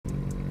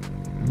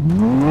What's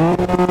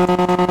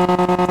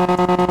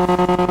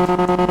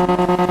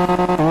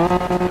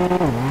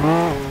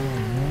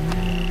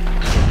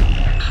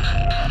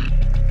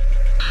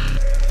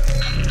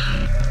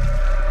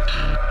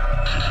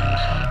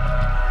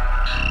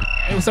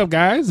up,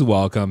 guys?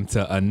 Welcome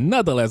to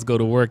another Let's Go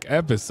to Work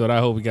episode. I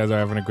hope you guys are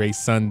having a great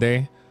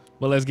Sunday.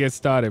 Well, let's get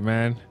started,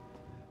 man.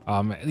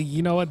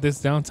 You know what? This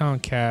downtown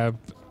cab,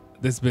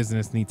 this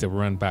business needs to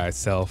run by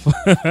itself.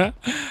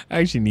 I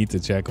actually need to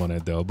check on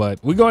it though.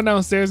 But we're going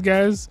downstairs,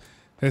 guys.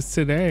 Because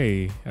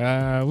today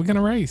we're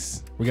gonna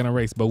race.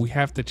 But we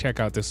have to check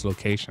out this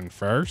location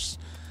first.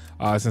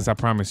 Since I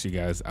promised you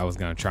guys I was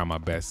gonna try my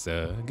best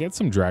to get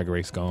some drag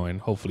race going.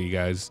 Hopefully you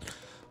guys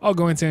are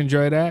going to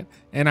enjoy that.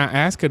 And I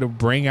asked her to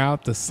bring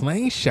out the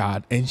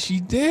slingshot, and she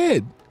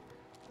did.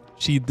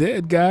 She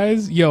did,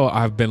 guys. Yo,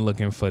 I've been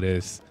looking for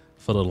this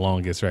for the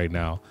longest right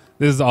now.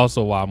 This is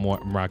also why I'm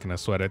rocking a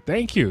sweater.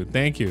 Thank you.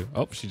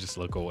 Oh, she just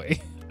looked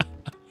away.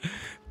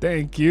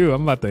 Thank you.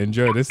 I'm about to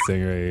enjoy this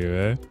thing right here,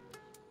 man.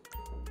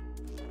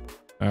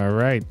 All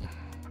right.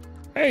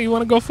 Hey, you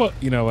want to go for,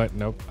 you know what?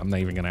 Nope, I'm not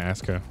even going to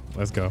ask her.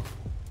 Let's go.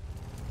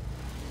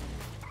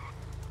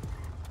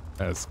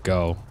 Let's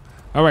go.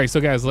 All right, so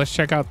guys, let's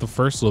check out the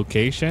first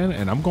location,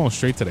 and I'm going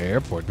straight to the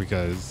airport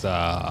because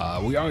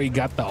we already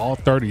got the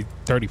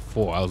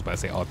all-34. I was about to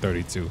say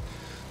all-32.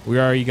 We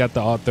already got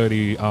the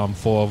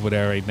all-34 over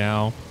there right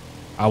now.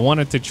 I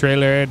wanted to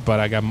trailer it,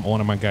 but I got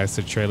one of my guys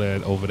to trailer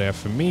it over there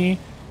for me,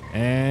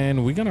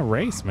 and we're gonna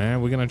race,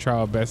 man. We're gonna try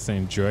our best to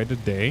enjoy the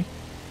day,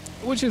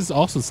 which is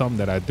also something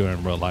that I do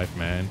in real life,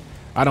 man.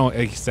 I don't,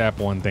 except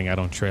one thing, I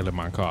don't trailer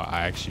my car.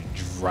 I actually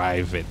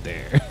drive it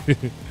there.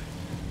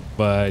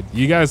 But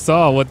you guys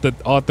saw what the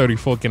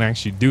all-34 can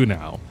actually do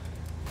now.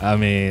 I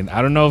mean,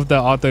 I don't know if the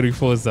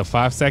all-34 is a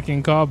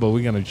 5-second car, but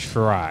we're going to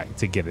try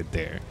to get it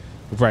there.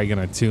 We're probably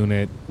going to tune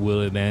it,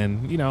 wheel it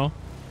in, you know,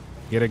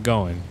 get it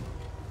going.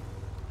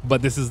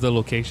 But this is the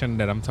location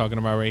that I'm talking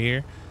about right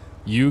here.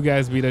 You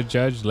guys be the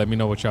judge. Let me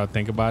know what y'all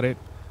think about it.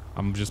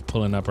 I'm just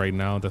pulling up right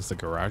now. Does the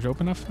garage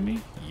open up for me?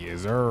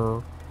 Yes,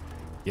 sir.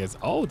 Yes.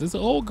 Oh, there's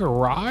an old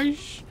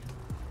garage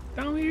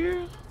down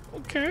here.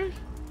 Okay.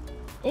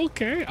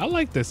 Okay, I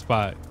like this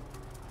spot.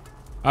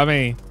 I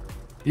mean,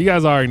 you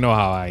guys already know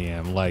how I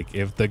am. Like,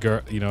 if the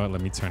girl, you know what,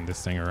 let me turn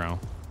this thing around.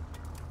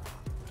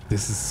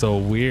 This is so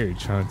weird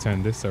trying to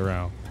turn this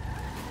around.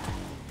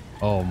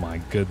 Oh my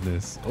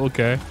goodness.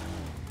 Okay.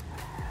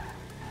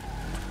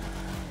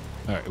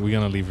 All right, we're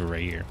gonna leave it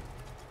right here.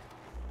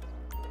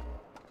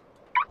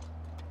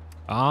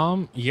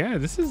 Yeah,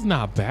 this is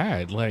not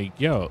bad. Like,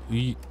 yo,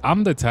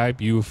 I'm the type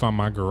you would find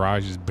my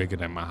garage is bigger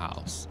than my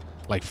house.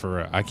 Like, for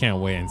real, I can't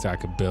wait until I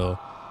could build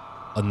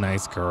a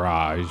nice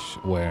garage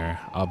where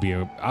I'll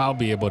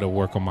be able to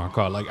work on my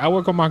car. Like, I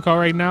work on my car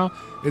right now.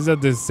 It's a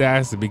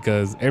disaster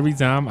because every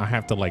time I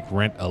have to like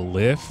rent a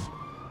lift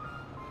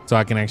so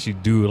I can actually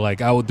do,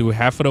 like, I will do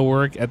half of the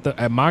work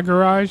at my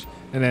garage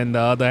and then the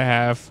other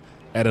half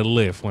at a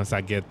lift once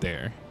I get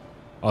there.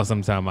 Or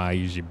sometimes I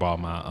usually borrow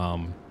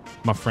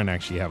my friend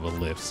actually have a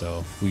lift,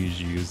 so we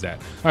usually use that.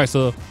 All right,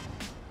 so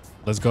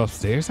let's go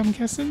upstairs, I'm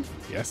guessing.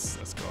 Yes,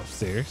 let's go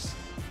upstairs.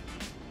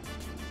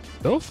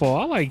 Don't fall,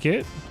 I like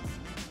it.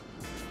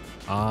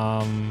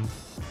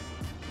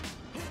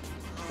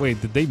 Wait,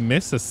 did they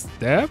miss a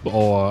step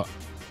or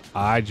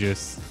I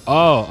just,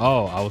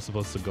 oh, I was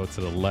supposed to go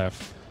to the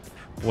left.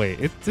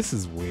 Wait, this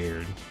is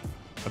weird.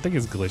 I think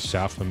it's glitched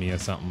out for me or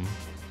something.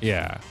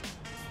 Yeah,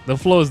 the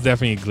flow is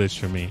definitely glitched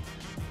for me,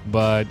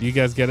 but you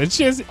guys get a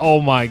chance.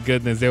 Oh my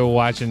goodness, they were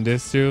watching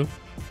this too.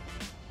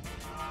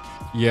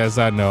 Yes,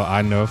 I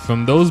know.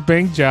 From those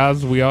bank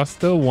jobs, we are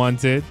still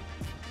wanted,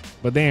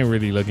 but they ain't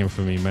really looking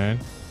for me, man.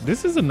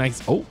 This is a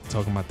nice, oh,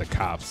 talking about the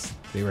cops.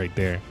 They right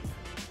there.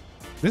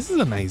 This is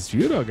a nice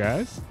view though,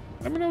 guys.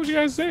 Let me know what you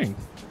guys think.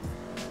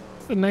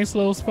 It's a nice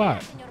little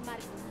spot.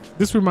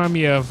 This reminds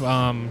me of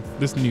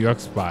this New York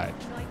spot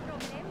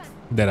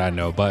that I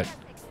know, but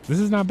this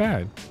is not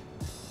bad.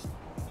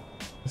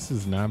 This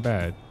is not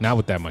bad. Not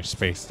with that much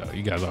space though.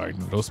 You guys already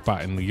know those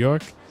spots in New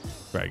York,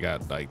 where I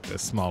got like the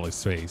smallest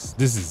space.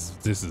 This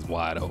is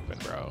wide open,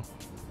 bro.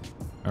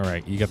 All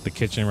right, you got the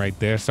kitchen right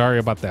there. Sorry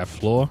about that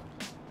floor.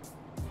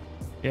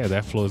 Yeah,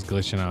 that floor is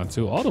glitching out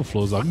too. All the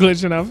floors are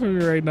glitching out for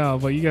me right now,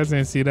 but you guys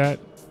didn't see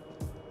that.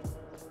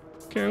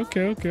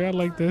 Okay. I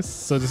like this.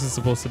 So this is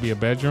supposed to be a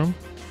bedroom.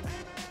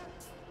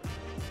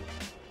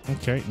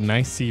 Okay,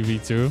 nice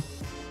TV too.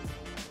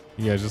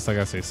 Yeah, just like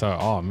I say, sorry.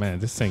 Oh man,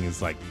 this thing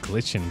is like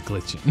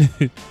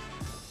glitching.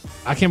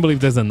 I can't believe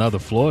there's another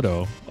floor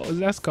though. Oh, is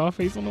that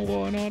Scarface on the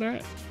wall and all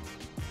that?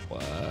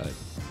 What?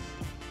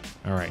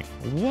 All right,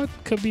 what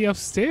could be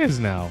upstairs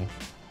now?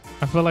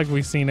 I feel like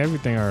we've seen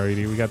everything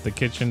already. We got the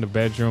kitchen, the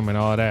bedroom, and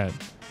all that.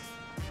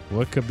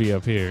 What could be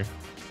up here?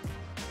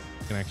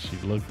 You can actually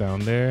look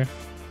down there.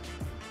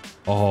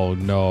 Oh,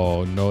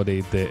 no, they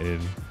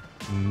didn't.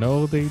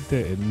 No, they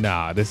didn't.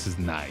 Nah, this is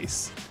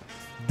nice.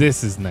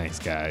 This is nice,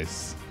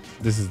 guys.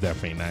 This is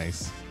definitely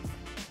nice.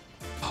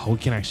 Oh, we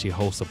can actually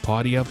host a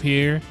party up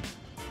here.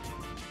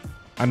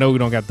 I know we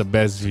don't got the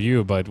best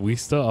view, but we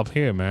still up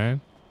here, man.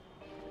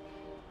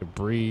 To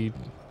breathe,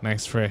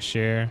 nice fresh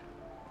air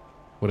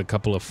with a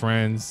couple of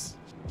friends.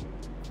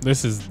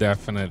 This is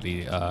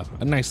definitely a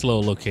nice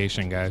little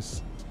location,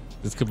 guys.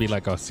 This could be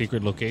like our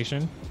secret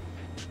location.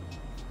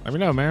 Let me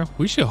know, man.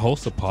 We should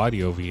host a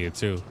party over here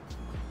too.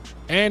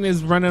 And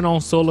it's running on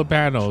solar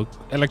panel.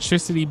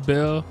 Electricity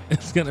bill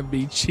is gonna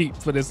be cheap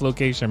for this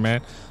location,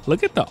 man.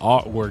 Look at the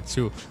artwork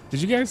too.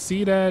 Did you guys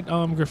see that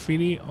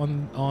graffiti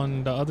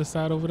on the other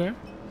side over there?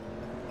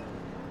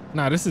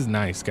 Nah, this is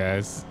nice,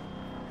 guys.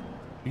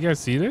 You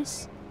guys see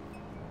this?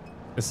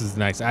 This is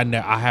nice. I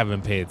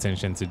haven't paid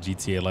attention to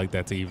GTA like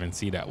that to even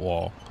see that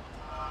wall.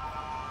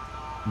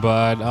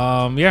 But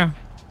yeah,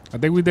 I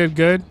think we did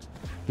good.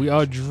 We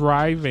are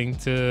driving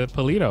to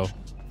Toledo.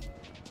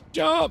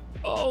 Jump!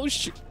 Oh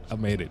shoot! I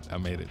made it. I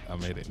made it. I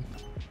made it.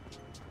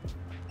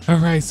 All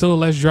right, so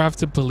let's drive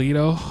to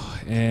Toledo,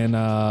 and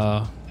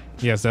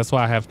yes, that's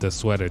why I have the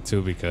sweater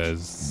too,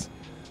 because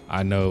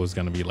I know it was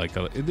gonna be like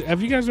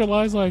have you guys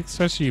realized, like,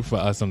 especially for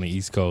us on the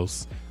East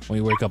Coast, when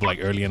you wake up like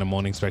early in the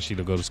morning, especially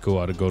to go to school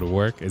or to go to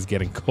work, it's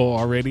getting cold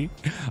already.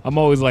 I'm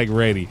always like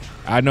ready.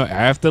 I know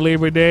after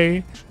Labor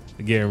Day,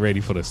 getting ready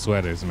for the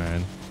sweaters,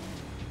 man.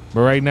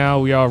 But right now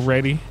we all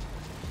ready.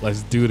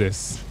 Let's do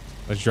this.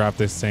 Let's drop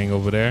this thing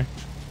over there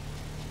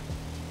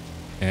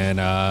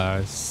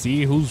and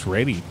see who's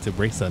ready to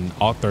race an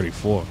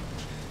R34.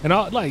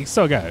 And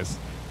so guys,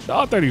 the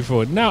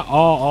R34, not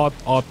all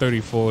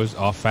R34s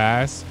are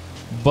fast,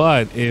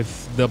 but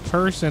if the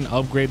person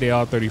upgrade their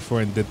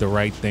R34 and did the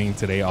right thing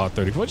to their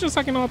R34, just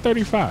like an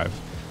R35,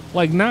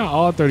 like not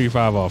all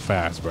 35 are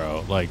fast,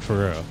 bro. Like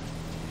for real.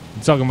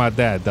 I'm talking about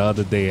that. The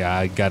other day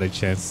I got a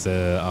chance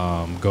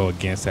to go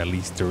against at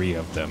least 3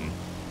 of them.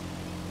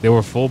 They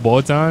were full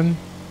bolt-on.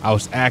 I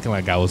was acting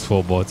like I was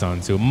full bolt-on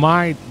too.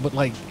 But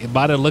like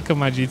by the look of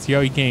my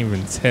GTR, you can't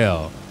even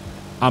tell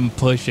I'm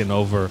pushing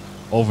over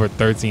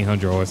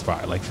 1,300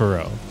 horsepower. Like for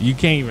real, you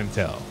can't even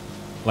tell.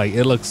 Like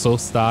it looks so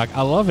stock.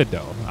 I love it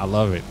though. I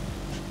love it.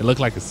 It looked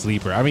like a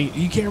sleeper. I mean,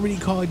 you can't really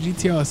call a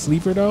GTR a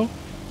sleeper though,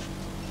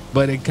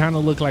 but it kind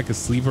of looked like a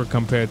sleeper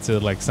compared to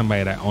like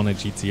somebody that own a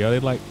GTR. They're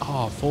like,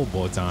 oh, full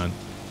bolt-on.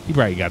 He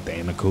probably got the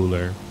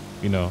intercooler.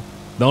 You know,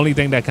 the only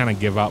thing that kind of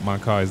give out my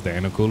car is the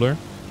intercooler.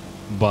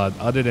 But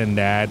other than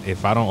that,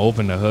 if I don't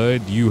open the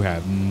hood, you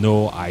have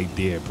no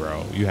idea,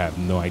 bro. You have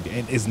no idea.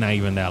 And it's not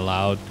even that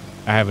loud.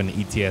 I have an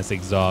ETS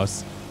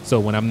exhaust. So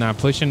when I'm not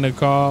pushing the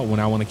car,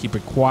 when I want to keep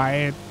it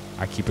quiet,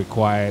 I keep it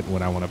quiet.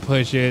 When I want to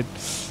push it,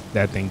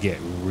 that thing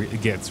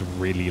gets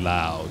really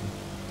loud.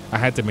 I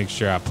had to make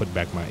sure I put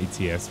back my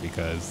ETS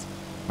because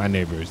my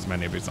neighbors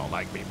don't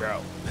like me,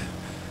 bro.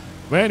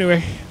 But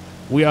anyway,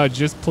 we are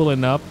just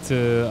pulling up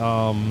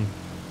to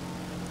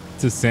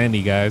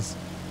Sandy, guys.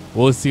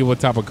 We'll see what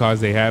type of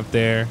cars they have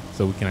there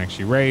so we can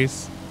actually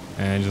race.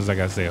 And just like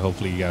I said,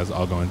 hopefully you guys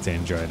are going to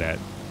enjoy that.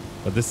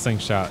 But this thing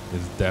shot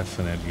is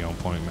definitely on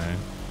point, man.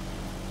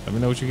 Let me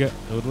know what you get.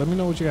 Let me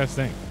know what you guys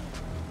think.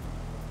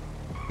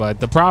 But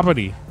the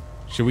property,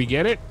 should we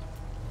get it?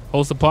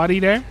 Host a party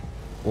there?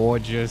 Or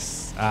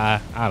just, I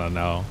don't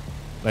know.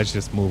 Let's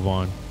just move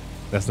on.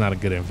 That's not a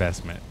good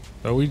investment.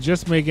 So we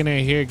just making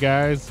it here,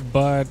 guys.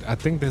 But I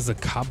think there's a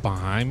cop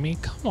behind me.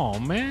 Come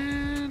on,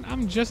 man.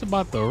 I'm just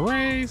about to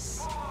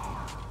race.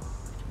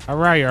 All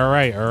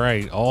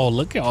right. Oh,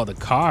 look at all the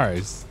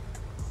cars.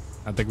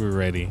 I think we're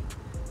ready.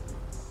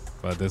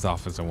 But this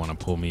officer want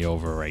to pull me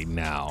over right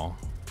now.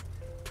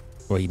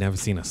 Well, you never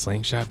seen a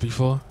slingshot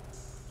before?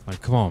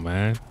 Like, come on,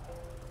 man.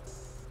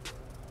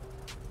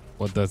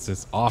 What does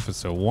this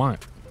officer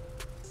want?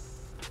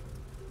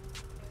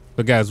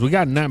 But guys, we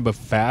got nothing but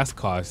fast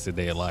cars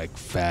today, like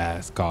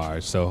fast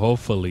cars. So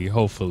hopefully,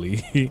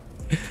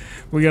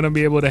 we're gonna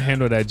be able to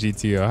handle that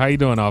GTO. How you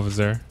doing,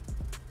 officer?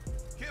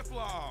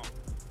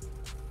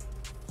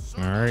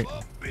 All right,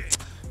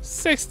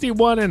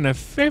 61 and a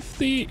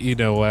 50. You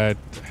know what?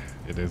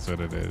 It is what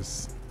it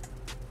is.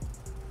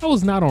 I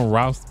was not on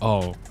route.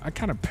 Oh, I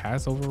kind of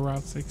passed over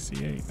Route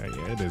 68.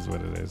 Yeah, it is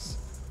what it is.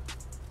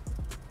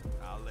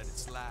 I'll let it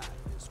slide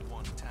this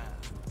one time.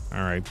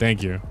 All right,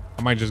 thank you.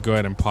 I might just go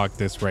ahead and park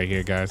this right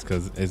here, guys,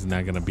 because it's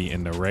not gonna be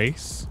in the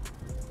race.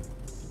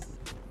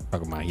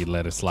 Talking about he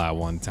let it slide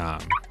one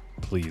time.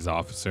 Please,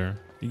 officer.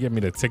 You get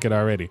me the ticket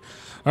already.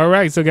 All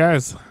right, so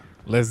guys,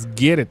 let's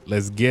get it.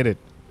 Let's get it.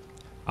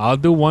 I'll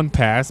do one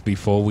pass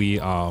before we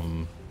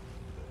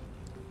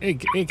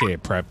aka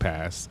prep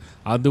pass.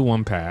 I'll do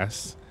one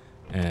pass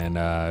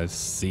and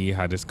see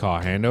how this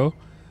car handle.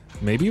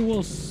 Maybe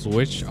we'll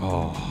switch.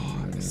 Oh,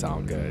 it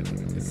sound good.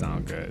 It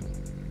sound good.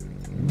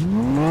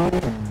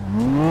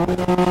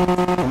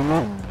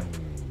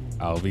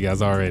 I hope you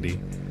guys are ready.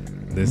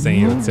 This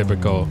ain't your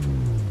typical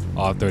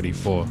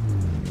R34.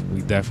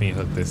 We definitely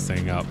hooked this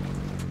thing up.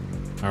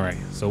 All right,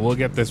 so we'll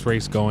get this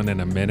race going in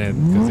a minute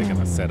because they're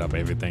gonna set up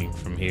everything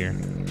from here.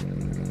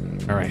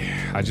 All right,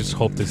 I just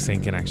hope this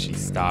thing can actually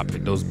stop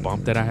at those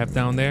bumps that I have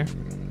down there.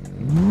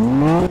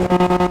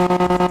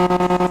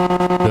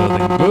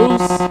 Building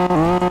boost.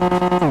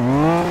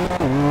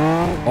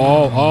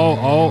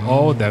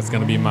 Oh, that's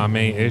gonna be my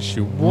main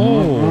issue.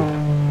 Whoa,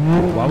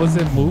 why was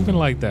it moving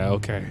like that?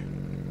 Okay,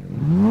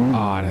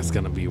 Oh, that's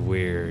gonna be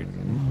weird.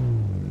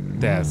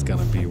 That's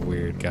gonna be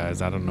weird,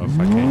 guys. I don't know if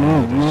I can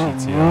handle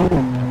this GTR.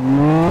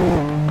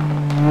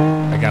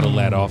 I gotta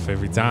let off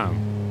every time.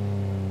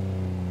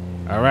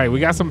 All right, we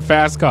got some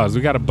fast cars.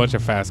 We got a bunch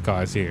of fast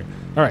cars here.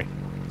 All right,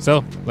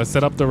 so let's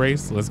set up the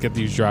race. Let's get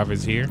these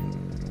drivers here.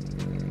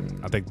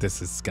 I think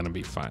this is gonna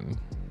be fun.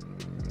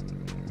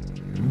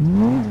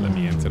 Let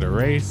me enter the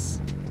race.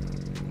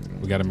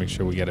 We gotta make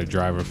sure we get a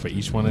driver for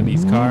each one of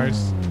these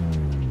cars.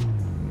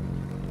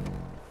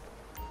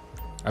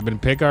 I've been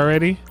picked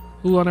already.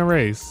 Who won a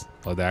race?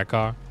 Oh, that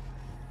car.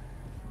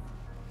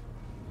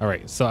 All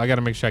right, so I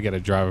gotta make sure I get a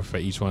driver for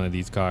each one of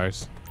these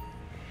cars.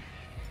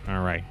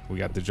 All right, we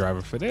got the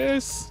driver for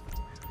this.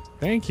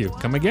 Thank you.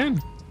 Come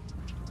again.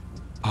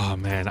 Oh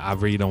man, I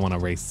really don't want to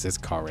race this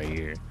car right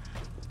here.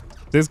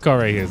 This car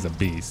right here is a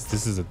beast.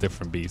 This is a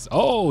different beast.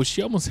 Oh,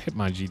 she almost hit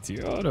my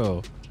GTR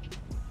though.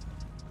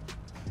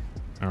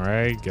 All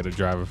right, get a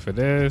driver for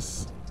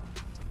this.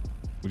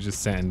 We're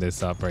just setting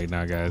this up right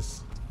now,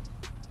 guys.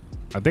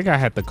 I think I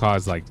had the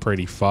cars like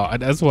pretty far.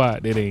 That's why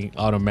they didn't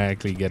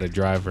automatically get a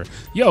driver.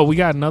 Yo, we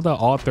got another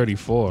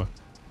R34.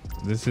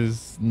 This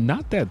is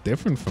not that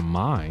different from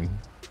mine.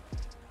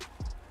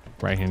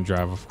 Right-hand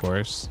drive, of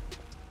course.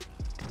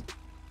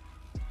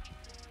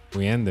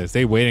 We end this.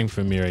 They waiting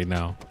for me right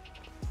now.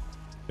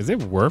 Is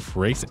it worth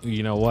racing?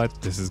 You know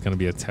what? This is gonna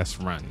be a test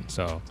run.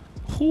 So,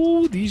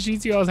 ooh, these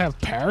GTRs have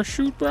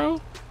parachute,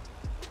 bro.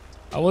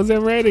 I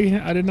wasn't ready.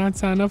 I did not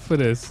sign up for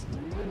this.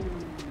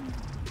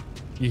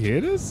 You hear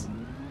this?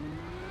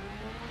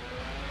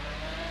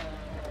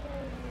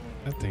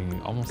 That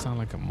thing almost sounds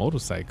like a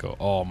motorcycle.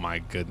 Oh my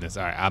goodness.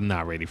 All right, I'm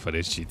not ready for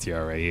this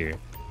GTR right here.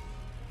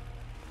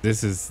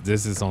 This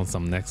is on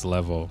some next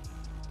level.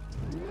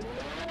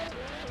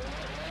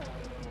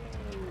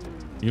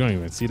 You don't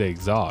even see the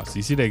exhaust.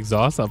 You see the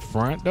exhaust up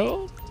front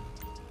though?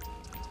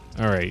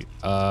 All right,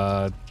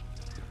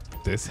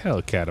 this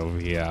Hellcat over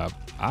here,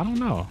 I don't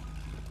know.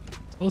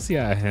 We'll see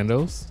how it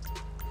handles.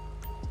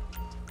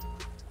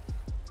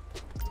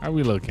 How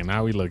we looking?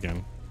 How we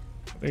looking?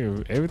 I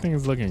think everything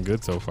is looking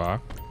good so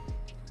far.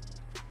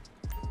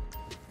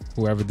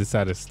 Whoever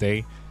decided to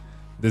stay.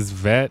 This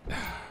vet,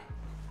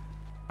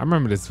 I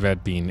remember this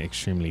vet being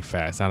extremely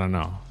fast. I don't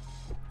know.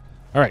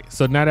 All right,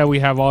 so now that we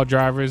have all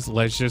drivers,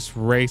 let's just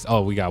race.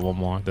 Oh, we got one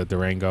more, the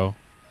Durango.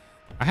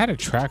 I had a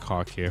track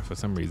hawk here for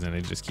some reason.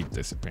 It just keeps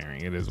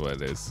disappearing. It is what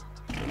it is.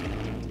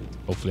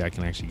 Hopefully I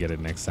can actually get it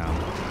next time.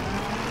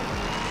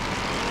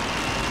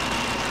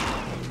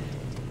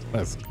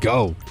 Let's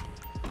go.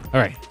 All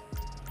right,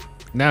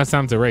 now it's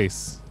time to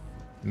race.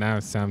 Now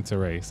it's time to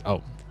race.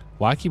 Oh,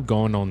 well, I keep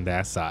going on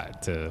that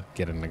side to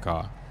get in the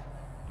car.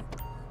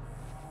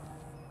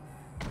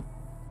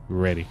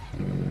 Ready.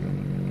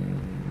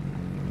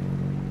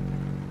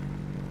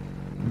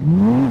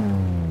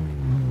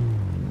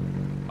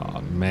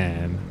 Oh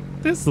man,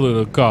 this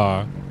little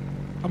car.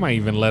 I might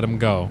even let him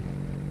go.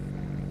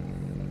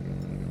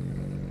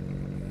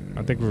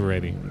 I think we're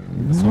ready.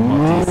 Let's swim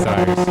off these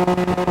tires.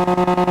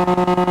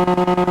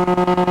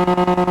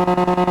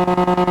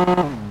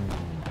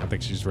 I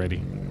think she's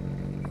ready.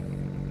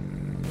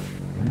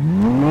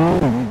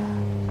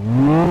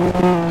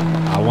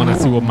 I want to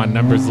see what my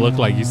numbers look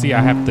like. You see,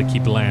 I have to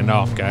keep laying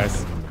off,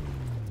 guys.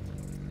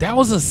 That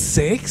was a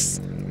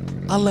 6?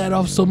 I let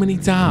off so many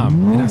times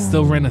and I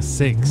still ran a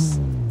 6.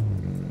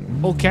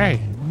 Okay.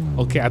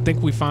 Okay, I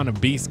think we found a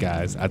beast,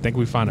 guys. I think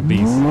we found a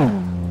beast.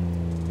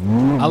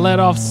 I let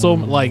off so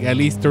like at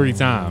least 30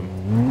 times.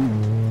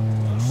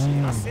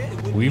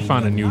 We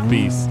found a new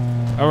beast.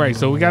 All right,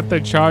 so we got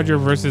the Charger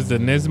versus the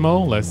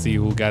Nismo. Let's see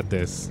who got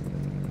this.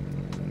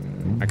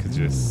 I could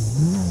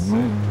just sit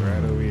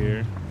right over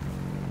here.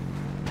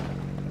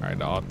 All right,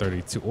 the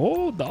R32.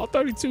 Oh, the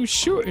R32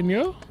 shooting,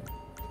 yo. All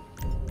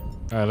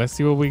right, let's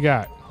see what we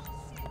got.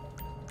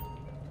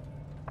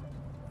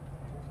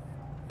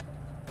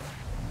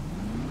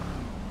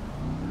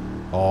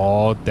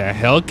 Oh, the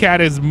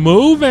Hellcat is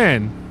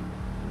moving.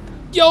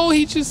 Yo,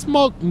 he just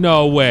smoked.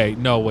 No way.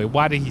 No way.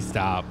 Why did he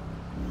stop?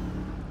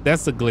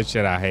 That's the glitch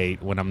that I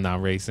hate when I'm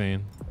not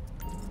racing.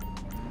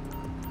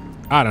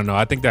 I don't know.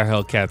 I think that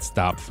Hellcat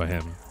stopped for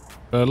him.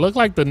 But it looked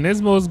like the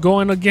Nismo is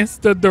going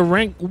against the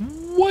Durango.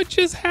 What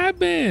just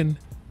happened?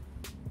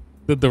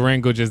 The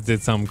Durango just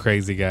did something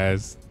crazy,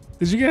 guys.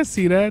 Did you guys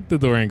see that? The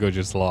Durango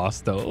just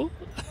lost, though.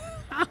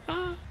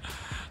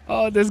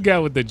 Oh, this guy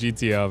with the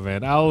GTR,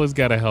 man. I always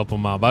got to help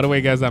him out. By the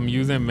way, guys, I'm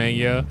using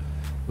Mania.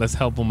 Let's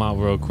help him out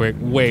real quick.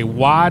 Wait,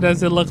 why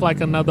does it look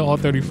like another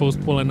R34 is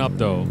pulling up,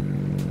 though?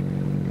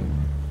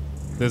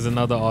 There's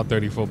another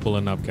R34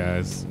 pulling up,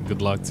 guys.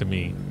 Good luck to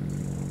me.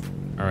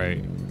 All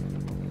right.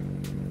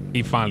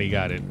 He finally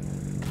got it.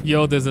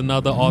 Yo, there's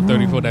another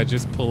R34 that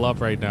just pulled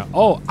up right now.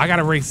 Oh, I got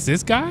to race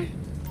this guy?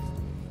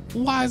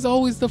 Why is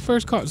always the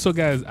first car? So,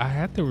 guys, I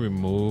had to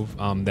remove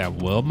that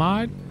wheel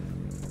mod.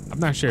 I'm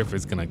not sure if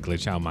it's gonna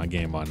glitch out my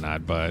game or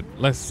not, but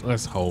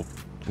let's hope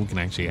we can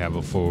actually have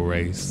a full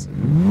race.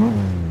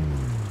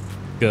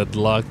 Good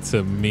luck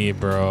to me,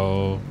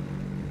 bro.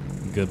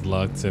 Good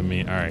luck to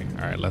me. All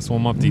right. Let's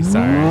warm up these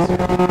tires.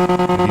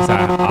 At least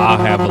I'll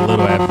have a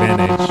little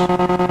advantage.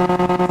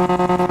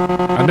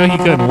 I know he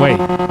couldn't wait.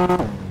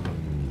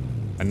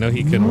 I know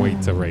he couldn't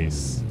wait to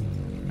race.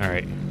 All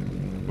right,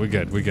 we're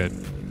good.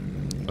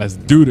 Let's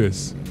do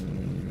this.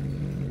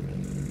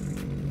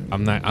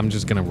 I'm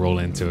just gonna roll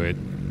into it.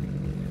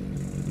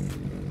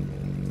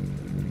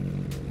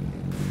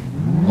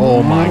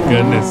 Oh my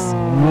goodness.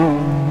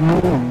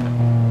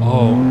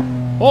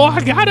 Oh,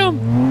 I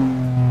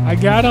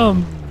got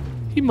him.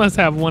 He must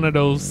have one of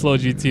those slow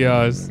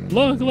GTRs.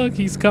 Look,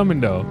 he's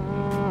coming though.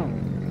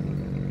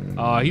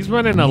 He's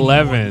running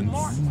 11s.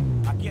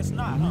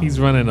 He's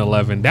running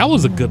 11. That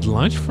was a good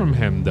lunch from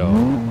him though.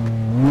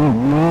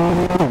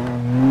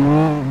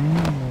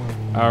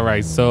 All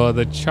right, so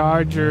the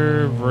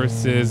Charger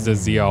versus the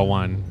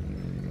ZR1.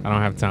 I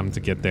don't have time to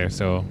get there,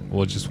 so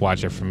we'll just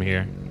watch it from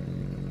here.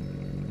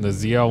 The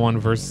ZR1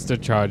 versus the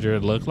Charger.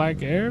 It looked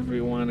like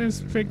everyone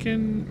is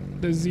picking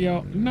the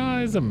ZR. No,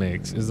 it's a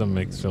mix. It's a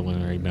mix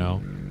filling right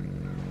now.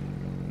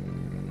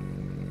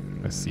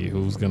 Let's see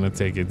who's gonna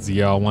take it.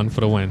 ZR1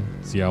 for the win.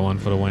 ZR1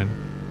 for the win.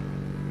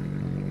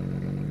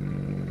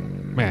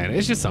 Man,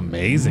 it's just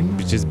amazing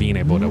just being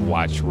able to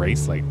watch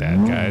race like that,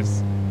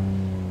 guys.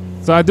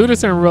 So I do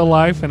this in real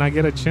life, and I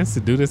get a chance to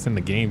do this in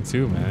the game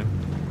too, man.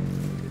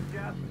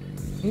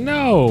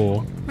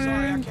 No, man.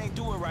 Sorry, I can't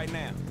do it right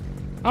now.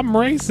 I'm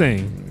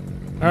racing.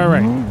 All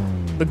right,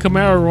 the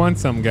Camaro won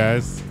some,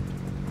 guys.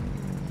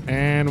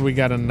 And we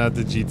got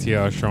another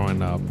GTR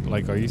showing up.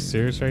 Like, are you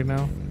serious right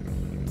now?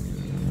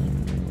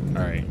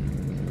 All right,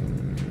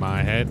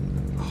 my ahead.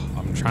 Oh,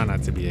 I'm trying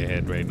not to be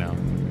ahead right now.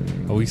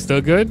 Are we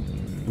still good?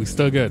 We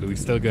still good.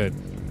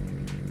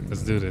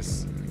 Let's do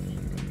this.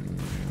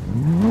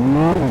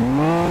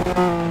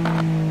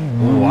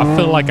 Oh, I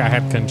feel like I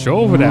had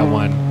control over that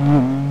one.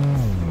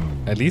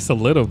 At least a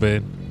little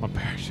bit. My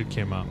parachute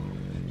came out.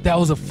 That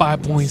was a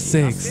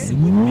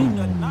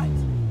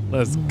 5.6.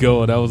 Let's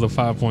go. That was a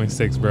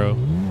 5.6, bro.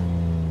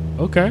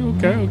 Okay.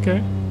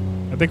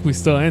 I think we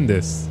still end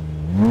this.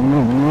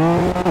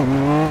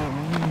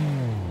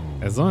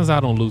 As long as I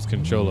don't lose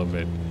control of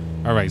it.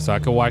 All right, so I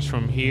can watch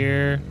from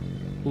here.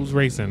 Who's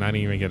racing? I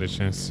didn't even get a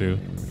chance to.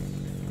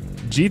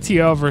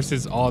 GTR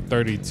versus all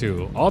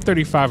 32. All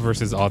 35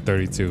 versus all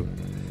 32.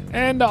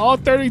 And the all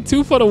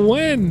 32 for the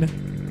win.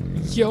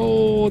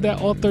 Yo,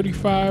 that all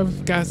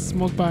 35 got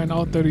smoked by an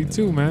all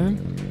 32,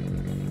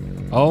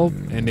 man. Oh,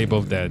 and they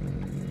both dead.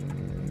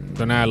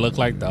 So now I look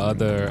like the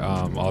other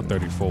all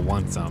 34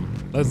 won some.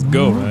 Let's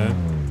go, man.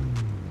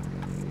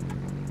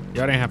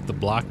 Y'all didn't have to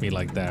block me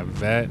like that,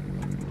 vet.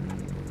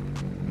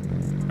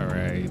 All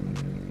right.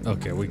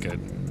 Okay, we good.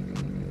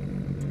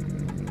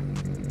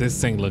 This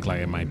thing looked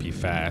like it might be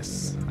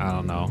fast. I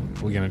don't know.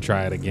 We're gonna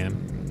try it again.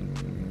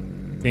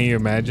 Can you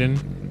imagine?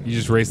 You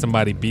just race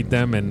somebody, beat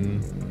them,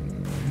 and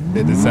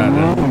they decide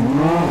to...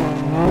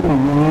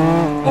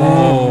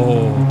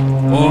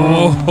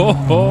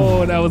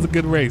 Oh, that was a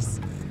good race.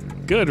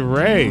 Good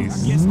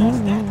race.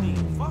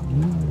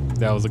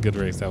 That was a good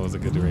race. That was a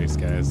good race,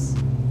 guys.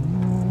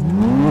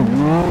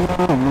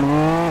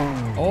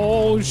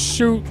 Oh,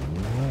 shoot.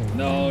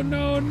 No.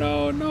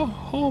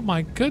 Oh,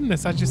 my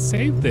goodness. I just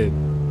saved it.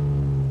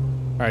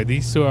 All right,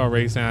 these two are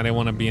racing. I didn't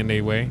want to be in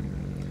their way.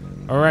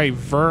 All right,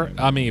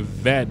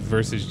 Vet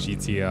versus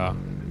GTR.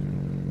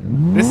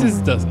 This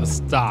is the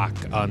stock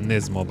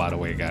Nismo, by the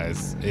way,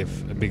 guys.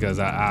 Because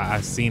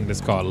I've seen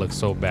this car look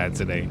so bad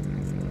today.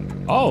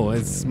 Oh,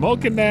 it's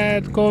smoking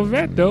that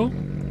Corvette though.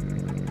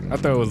 I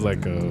thought it was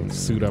like a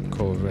suit up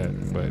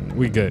Corvette, but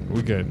we good. All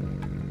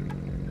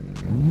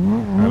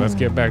right, let's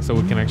get back so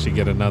we can actually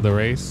get another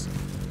race.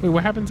 Wait,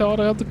 what happened to all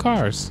the other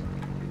cars?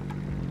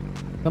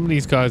 Some of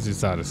these cars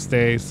decide to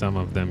stay. Some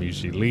of them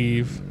usually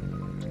leave.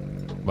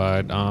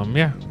 But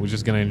yeah, we're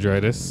just gonna enjoy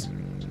this.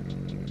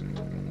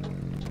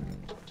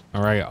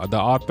 All right, the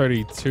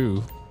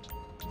R32.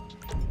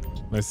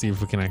 Let's see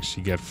if we can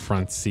actually get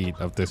front seat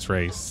of this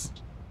race.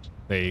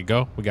 There you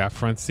go. We got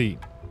front seat.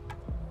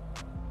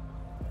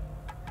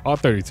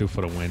 R32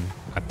 for the win,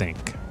 I think.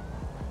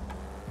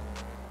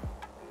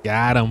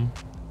 Got him.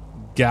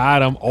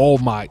 Oh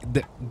my,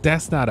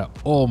 that's not a,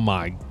 oh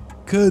my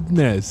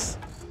goodness.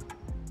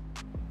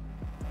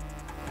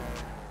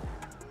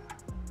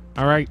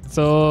 All right,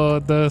 so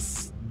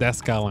that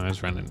Skyline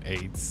is running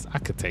 8s. I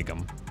could take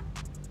them.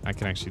 I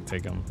can actually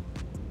take them.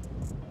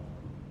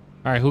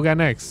 All right, who got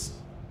next?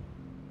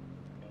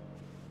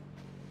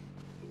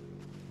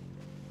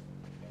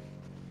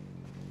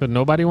 But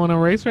nobody want to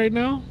race right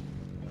now?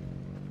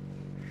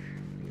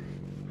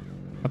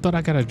 I thought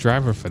I got a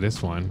driver for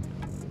this one.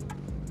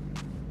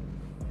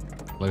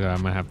 Look, I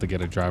might have to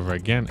get a driver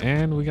again.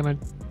 And we're gonna,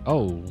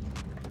 oh.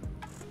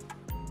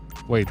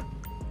 Wait,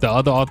 the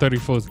other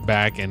R34 is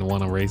back and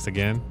want to race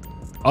again?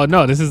 Oh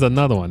no, this is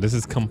another one. This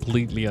is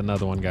completely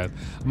another one, guys.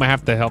 I might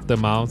have to help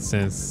them out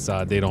since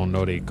they don't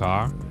know their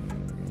car.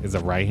 It's a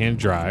right-hand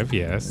drive,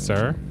 yes,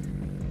 sir.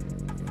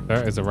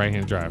 Sir, it's a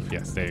right-hand drive.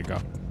 Yes, there you go.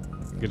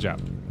 Good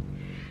job.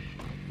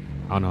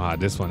 I don't know how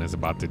this one is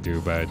about to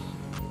do, but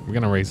We're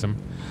gonna race him.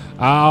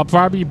 I'll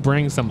probably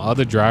bring some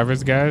other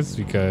drivers, guys,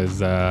 because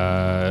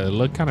it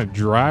look kind of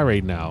dry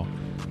right now.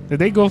 Did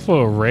they go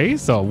for a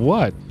race or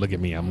what? Look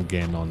at me. I'm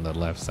getting on the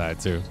left side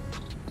too.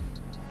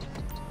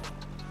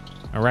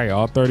 All right,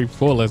 all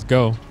 34. Let's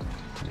go.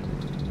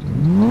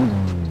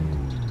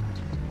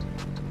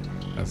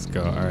 Let's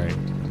go. All right.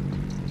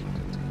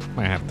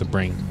 Might have to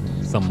bring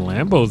some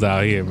Lambos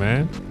out here,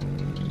 man.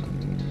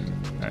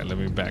 All right, let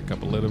me back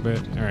up a little bit.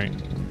 All right.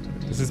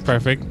 This is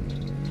perfect.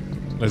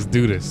 Let's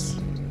do this.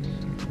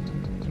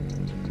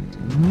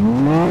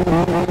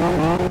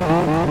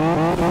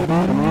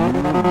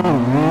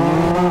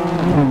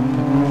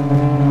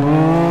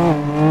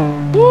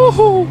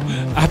 Woohoo!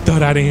 I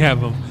thought I didn't have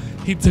him.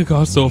 He took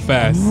off so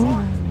fast.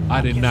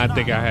 I did not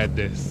think I had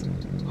this.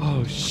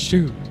 Oh,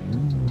 shoot.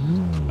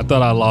 I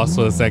thought I lost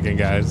for a second,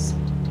 guys.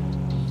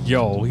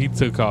 Yo, he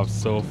took off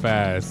so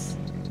fast.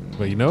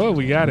 But you know what?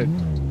 We got it. All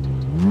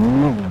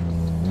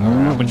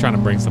right, I've been trying to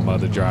bring some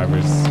other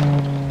drivers.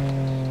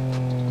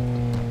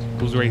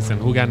 Who's racing?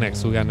 Who got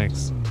next? Who got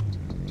next?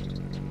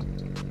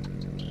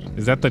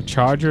 Is that the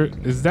Charger?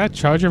 Is that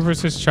Charger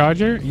versus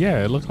Charger?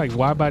 Yeah, it looked like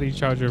wide-body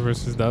Charger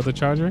versus the other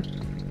Charger.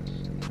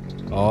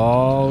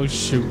 Oh,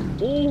 shoot.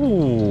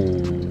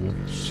 Ooh,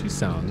 she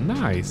sound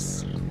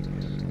nice.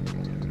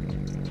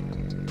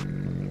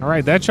 All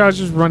right, that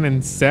Charger's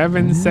running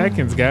 7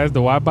 seconds, guys.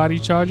 The wide-body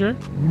Charger.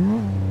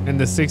 And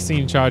the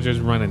 16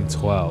 Charger's running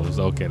 12s.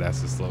 Okay,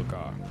 that's a slow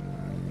car.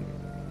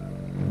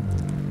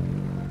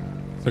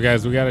 So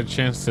guys, we got a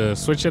chance to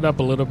switch it up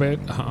a little bit.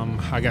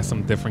 I got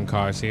some different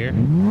cars here.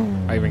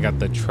 I even got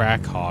the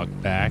Trackhawk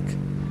back.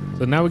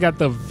 So now we got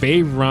the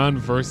Veyron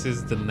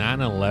versus the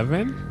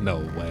 911. No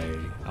way.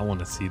 I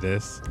want to see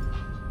this.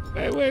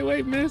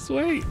 Wait, miss,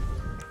 wait.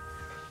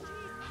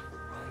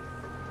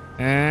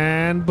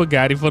 And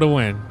Bugatti for the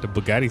win. The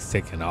Bugatti's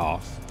taking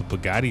off. The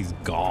Bugatti's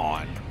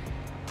gone.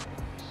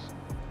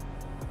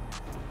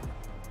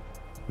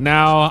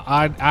 Now,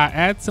 I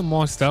add some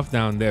more stuff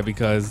down there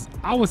because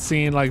I was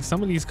seeing like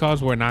some of these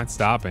cars were not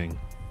stopping.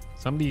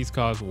 Some of these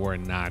cars were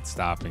not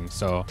stopping.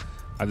 So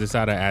I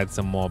decided to add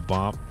some more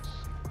bump.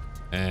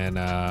 And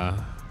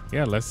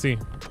yeah, let's see.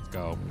 Let's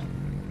go.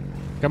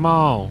 Come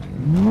on.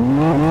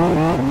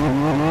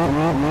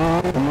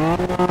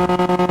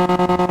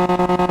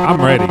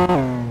 I'm ready.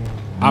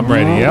 I'm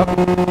ready, yep.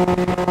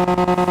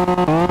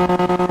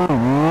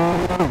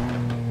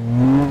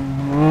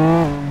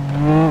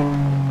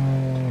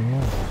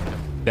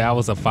 That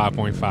was a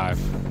 5.5.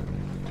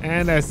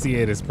 And that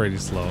C8 is pretty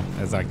slow,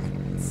 as I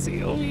can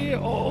see over here.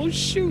 Oh,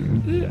 shoot.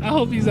 I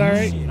hope he's all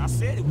right.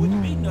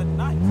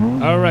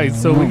 All right,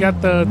 so we got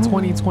the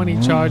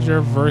 2020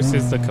 Charger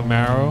versus the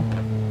Camaro.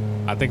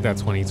 I think that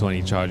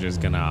 2020 Charger is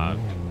going to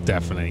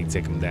definitely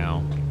take him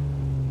down.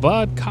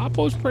 But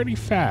Capo's pretty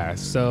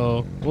fast,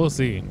 so we'll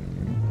see.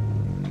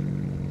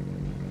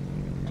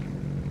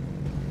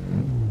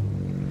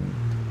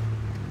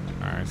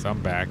 All right, so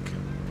I'm back.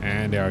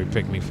 And they already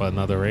picked me for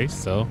another race,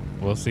 so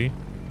we'll see.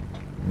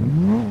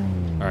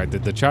 All right,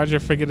 did the Charger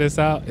figure this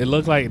out? It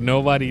looked like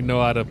nobody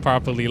know how to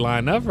properly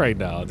line up right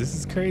now. This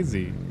is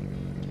crazy.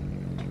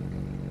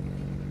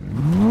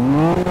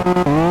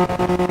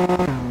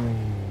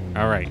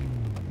 All right.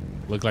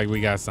 Look like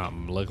we got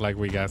something. Look like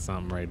we got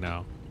something right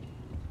now.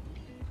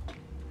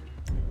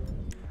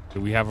 Do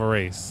we have a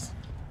race?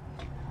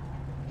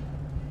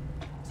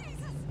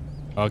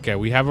 Okay,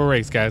 we have a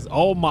race, guys.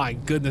 Oh my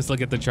goodness,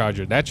 look at the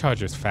Charger. That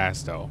Charger's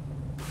fast though.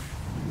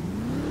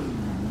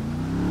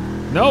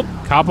 Nope,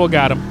 Capo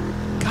got him.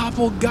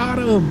 Capo got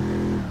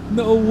him.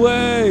 No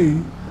way.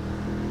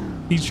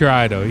 He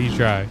tried though, he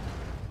tried.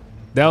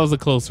 That was a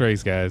close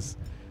race, guys.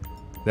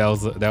 That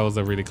was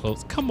a really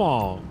close. Come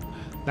on.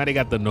 Now they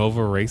got the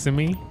Nova racing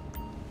me.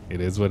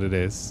 It is what it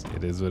is.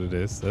 It is what it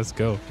is. Let's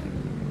go.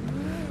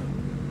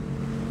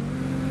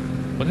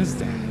 What is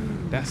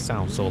that? That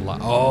sounds so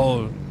loud.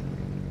 Oh.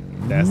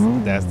 That's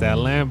that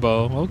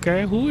Lambo.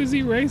 Okay, who is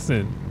he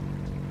racing?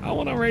 I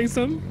want to race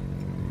him.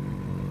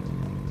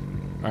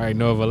 All right,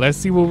 Nova. Let's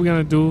see what we're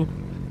gonna do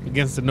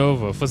against the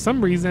Nova. For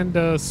some reason,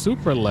 the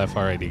Supra left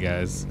already,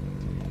 guys.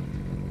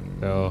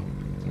 So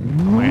I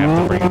might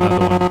have to bring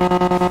another one.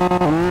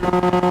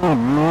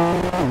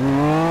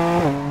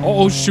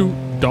 Oh shoot!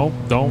 Don't.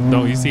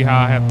 You see how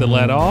I have to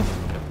let off?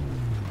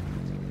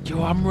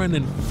 Yo, I'm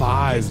running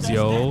fives,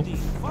 yo.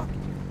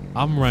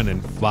 I'm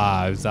running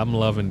fives. I'm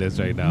loving this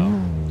right now.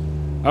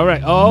 All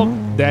right. Oh,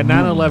 that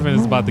 911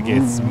 is about to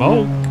get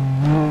smoked.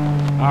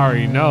 I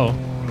already know.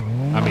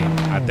 I mean,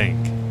 I think.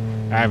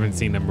 I haven't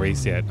seen them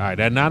race yet. All right,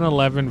 that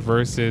 911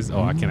 versus...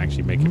 Oh, I can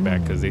actually make it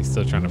back because they're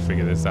still trying to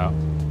figure this out.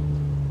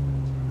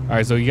 All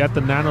right, so you got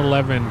the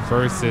 911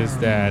 versus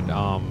that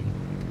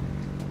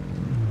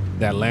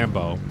that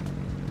Lambo.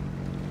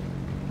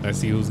 Let's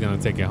see who's going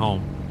to take it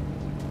home.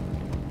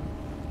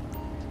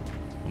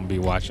 I'm going to be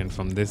watching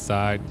from this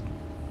side.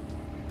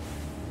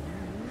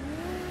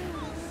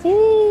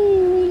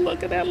 Ooh,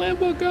 look at that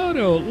Lambo go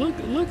though.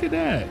 Look at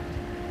that.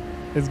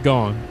 It's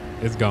gone.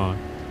 It's gone.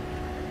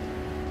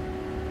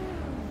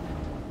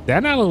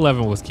 That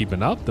 911 was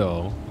keeping up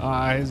though.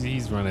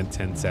 He's running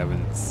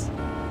 10.7s.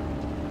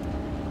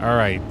 All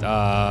right,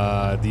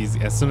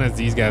 as soon as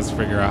these guys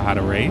figure out how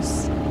to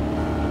race.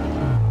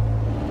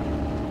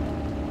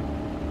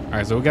 All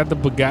right, so we got the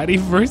Bugatti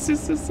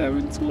versus the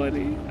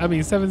 720. I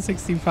mean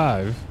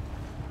 765.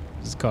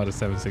 Just call it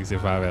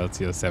 765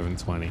 LT or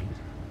 720.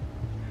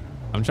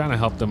 I'm trying to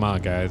help them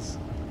out, guys.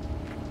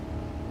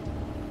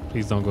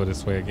 Please don't go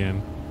this way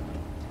again.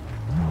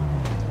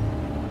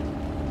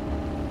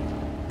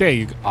 There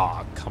you go.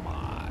 Oh, come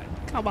on.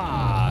 Come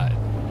on.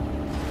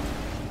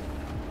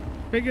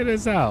 Figure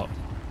this out.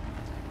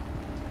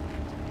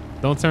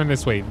 Don't turn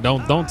this way.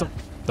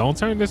 Don't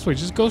turn this way.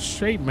 Just go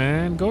straight,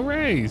 man. Go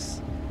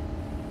race.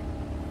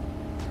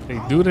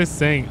 Hey, do this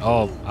thing.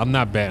 Oh, I'm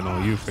not betting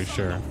on you for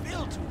sure.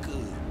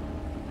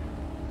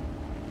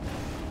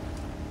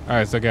 All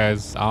right, so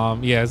guys,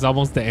 yeah, it's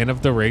almost the end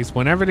of the race.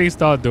 Whenever they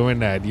start doing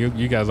that,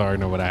 you guys already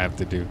know what I have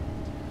to do.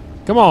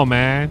 Come on,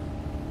 man.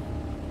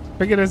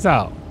 Figure this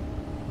out.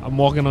 I'm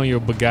walking on your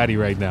Bugatti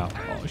right now.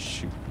 Oh,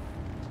 shoot.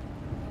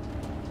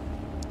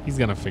 He's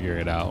going to figure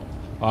it out.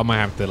 Oh, I might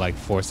have to, like,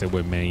 force it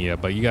with Mania,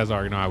 but you guys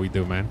already know how we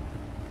do, man.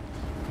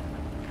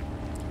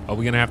 Are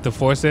we going to have to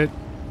force it?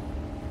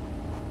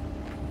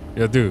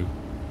 Yo, dude.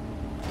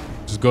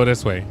 Just go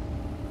this way.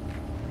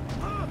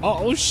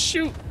 Oh,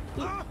 shoot.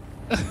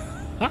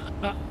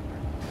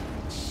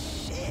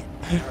 Shit.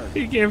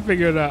 He can't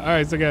figure it out. All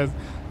right, so, guys,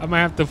 I might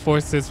have to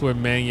force this with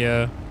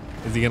Mania.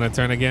 Is he going to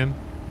turn again?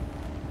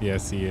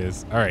 Yes, he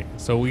is. All right,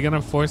 so we're going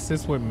to force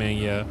this with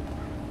Mania.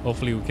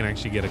 Hopefully, we can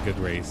actually get a good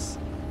race.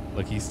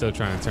 Look, he's still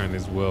trying to turn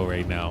his wheel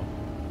right now.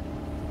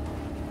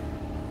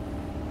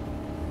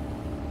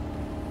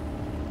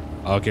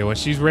 Okay, when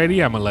she's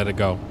ready, I'm going to let it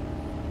go.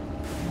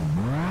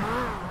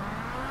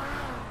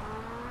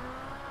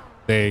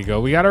 There you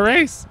go. We got a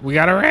race. We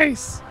got a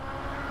race.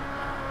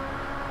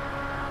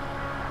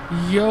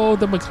 Yo,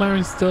 the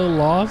McLaren still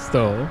lost,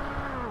 though.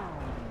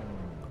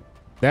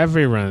 That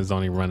V-Run is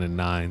only running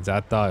 9s. I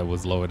thought it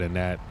was lower than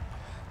that.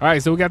 All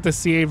right, so we got the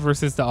C8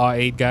 versus the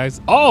R8, guys.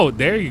 Oh,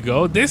 there you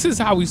go. This is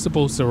how we're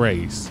supposed to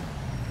race.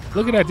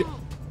 Look at that.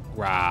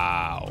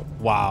 Wow.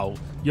 Wow.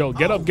 Yo,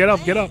 get up, get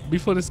up, get up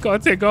before this car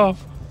take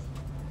off.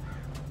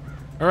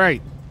 All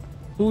right.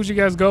 Who would you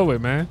guys go with,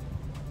 man?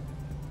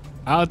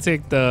 I'll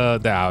take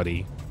the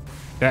Audi.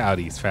 That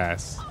Audi's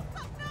fast.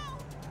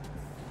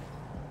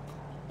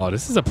 Oh,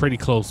 this is a pretty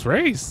close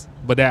race.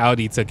 But that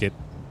Audi took it.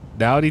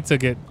 The Audi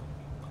took it.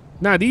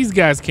 Nah, these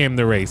guys came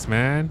to race,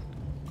 man.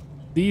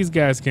 These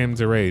guys came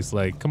to race.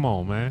 Like, come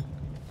on, man.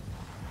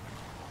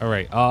 All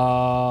right.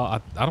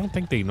 I don't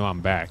think they know I'm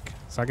back.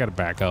 So I got to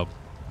back up.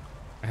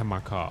 I have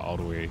my car all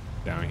the way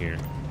down here.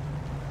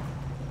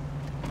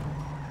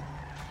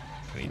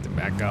 I need to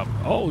back up.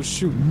 Oh,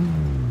 shoot.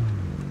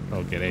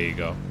 Okay, there you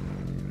go.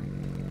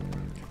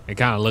 It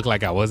kind of looked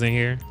like I wasn't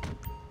here.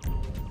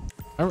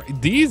 All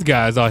right. These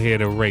guys are here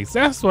to race.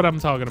 That's what I'm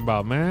talking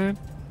about, man.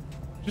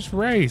 Just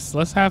race.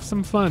 Let's have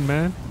some fun,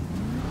 man.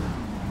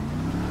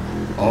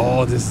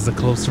 Oh, this is a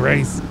close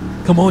race.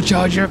 Come on,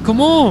 Charger.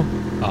 Come on.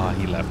 Oh,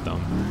 he left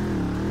them.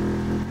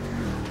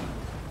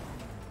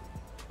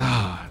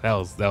 Ah, that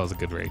was a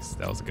good race.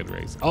 That was a good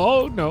race.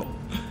 Oh, no.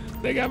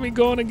 They got me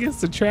going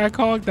against the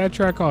Trackhawk. That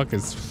Trackhawk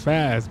is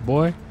fast,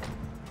 boy.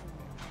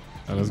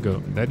 Right, let's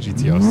go. That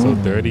GTR is so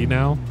dirty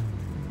now.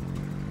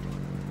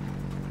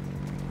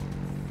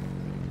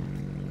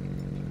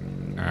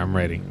 All right, I'm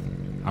ready.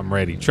 I'm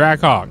ready.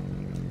 Trackhawk.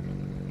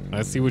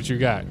 Let's see what you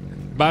got.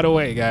 By the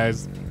way,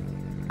 guys,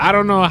 I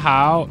don't know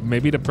how.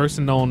 Maybe the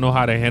person don't know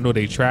how to handle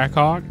their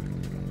Trackhawk.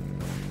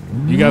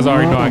 You guys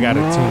already know I got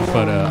a tune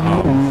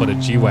for the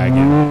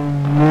G-Wagon.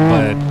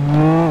 But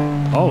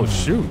oh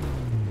shoot,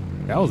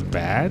 that was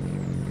bad.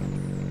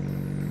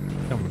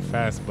 Coming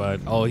fast, but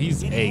oh,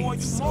 he's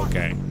 8s.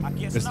 Okay,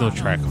 there's no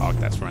Trackhawk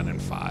that's running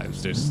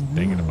 5s. Just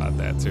thinking about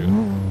that too.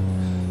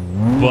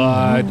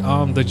 But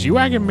the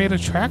G-Wagon made a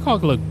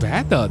Trackhawk look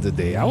bad the other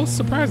day. I was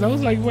surprised. I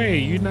was like, wait,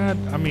 you're not,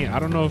 I mean, I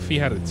don't know if he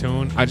had a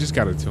tune. I just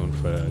got a tune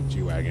for the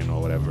G-Wagon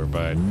or whatever,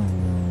 but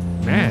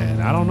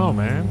man, I don't know,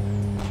 man.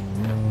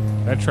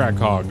 That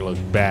Trackhawk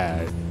looked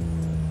bad.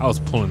 I was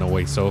pulling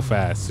away so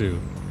fast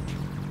too.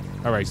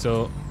 All right,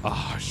 so,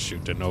 oh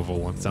shoot, the Nova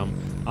wants some.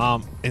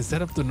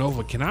 Instead of the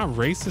Nova, can I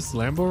race this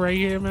Lambo right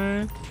here,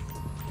 man?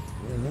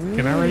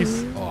 Can I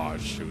race? Oh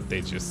shoot,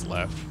 they just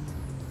left.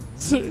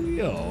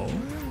 Yo.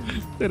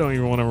 They don't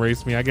even want to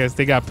race me. I guess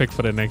they got picked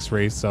for the next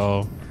race,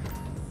 so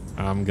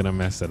I'm gonna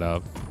mess it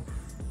up.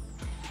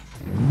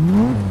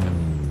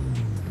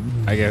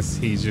 I guess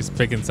he's just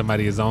picking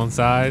somebody his own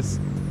size.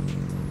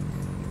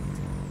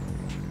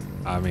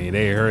 I mean,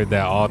 they heard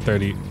that all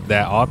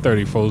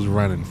 34's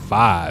running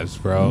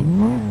 5s, bro.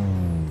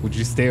 Would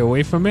you stay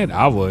away from it?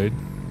 I would.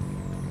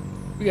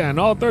 We got an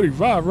all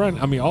 35 run.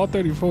 I mean, all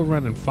 34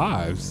 running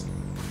 5s.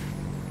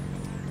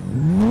 I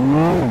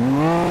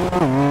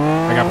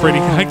got pretty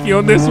cocky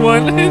on this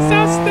one.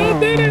 I still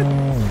did it.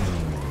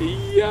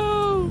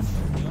 Yo.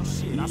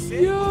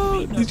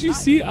 Did you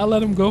see? I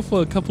let him go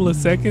for a couple of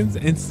seconds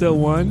and still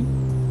won.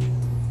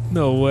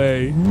 No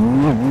way.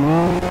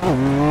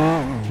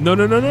 No,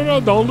 no, no, no, no.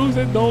 Don't lose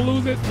it. Don't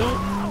lose it.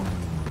 Don't.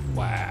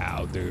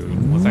 Wow,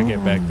 dude. Once I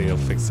get back, they'll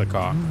fix the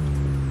car.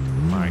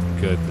 My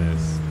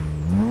goodness.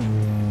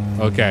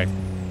 Okay.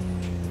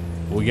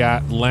 We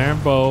got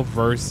Lambo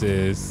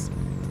versus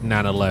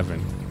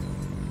 911.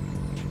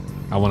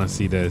 I want to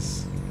see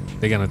this.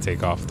 They're going to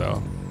take off,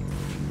 though.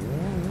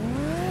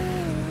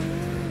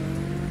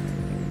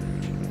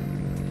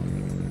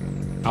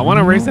 I want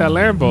to race that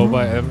Lambo,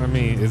 but I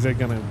mean, is it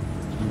going to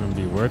even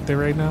be worth it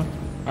right now?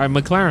 All right,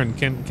 McLaren,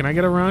 can I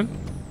get a run?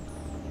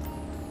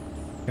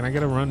 Can I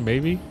get a run,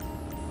 baby?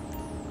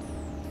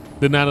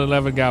 The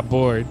 911 got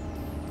bored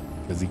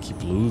because he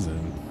keep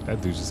losing.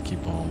 That dude just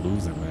keep on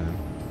losing, man.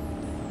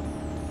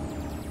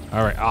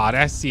 All right. Oh,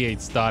 that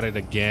C8 started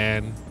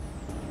again.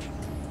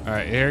 All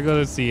right, here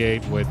goes the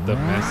C8 with the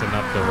messing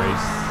up the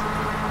race.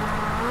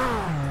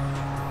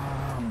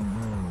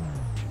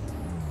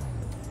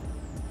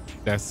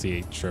 That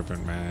C8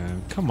 tripping,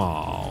 man. Come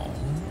on.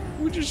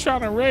 We're just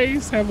trying to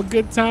race, have a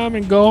good time,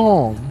 and go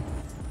home.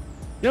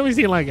 You ever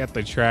see, like, at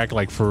the track,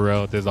 like, for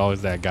real, there's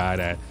always that guy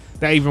that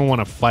even want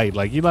to fight.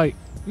 Like, you like,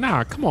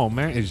 nah, come on,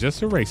 man. It's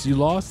just a race. You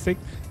lost.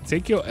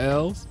 Take your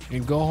L's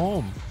and go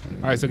home.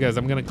 All right, so, guys,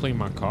 I'm going to clean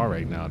my car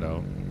right now,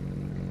 though.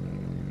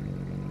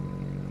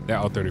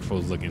 That R34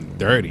 is looking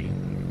dirty.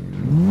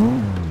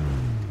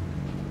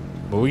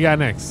 But we got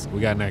next.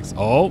 We got next.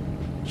 Oh,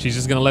 she's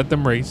just going to let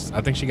them race. I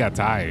think she got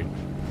tired.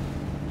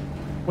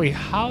 Wait,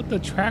 how'd the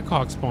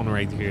Trackhawk spawn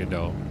right here,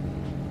 though?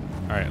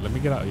 All right, let me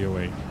get out of your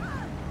way.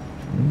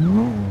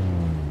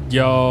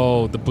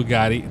 Yo, the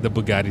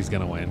Bugatti's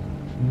gonna win.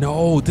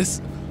 No,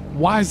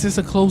 why is this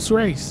a close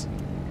race?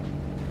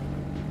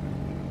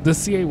 The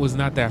C8 was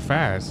not that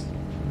fast.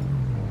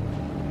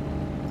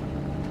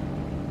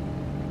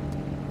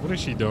 What is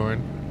she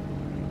doing?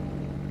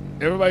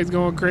 Everybody's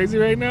going crazy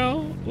right now?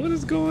 What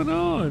is going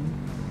on?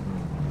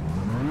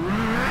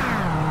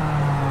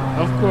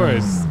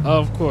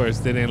 Of course,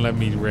 they didn't let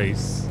me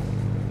race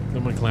the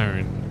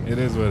McLaren. It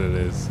is what it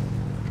is.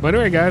 But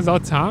anyway, guys, our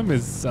time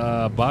is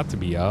about to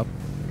be up.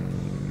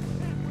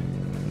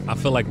 I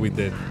feel like we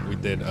did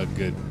a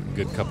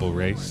good couple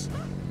race.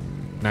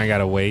 Now I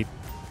gotta wait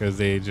because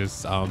they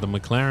just the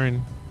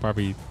McLaren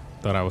probably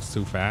thought I was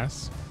too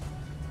fast.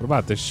 What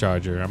about this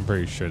Charger? I'm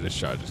pretty sure this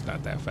Charger's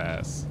not that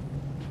fast.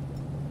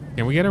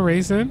 Can we get a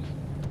race in?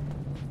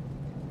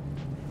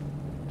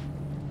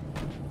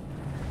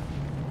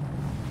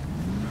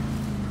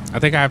 I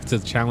think I have to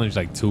challenge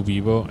like 2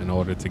 people in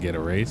order to get a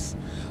race.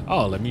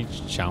 Oh, let me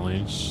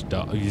challenge.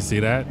 You see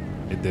that?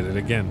 It did it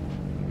again.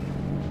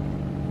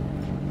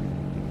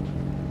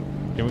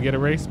 Can we get a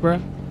race,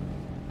 bruh?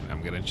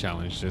 I'm gonna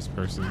challenge this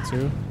person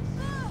too.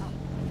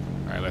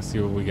 All right, let's see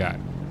what we got.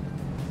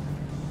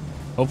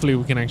 Hopefully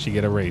we can actually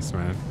get a race,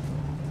 man.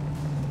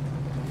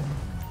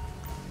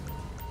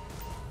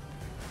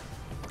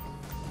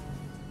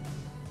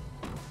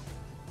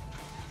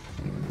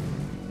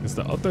 Is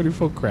the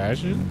R34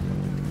 crashing?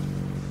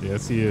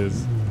 Yes, he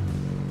is.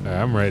 All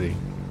right, I'm ready.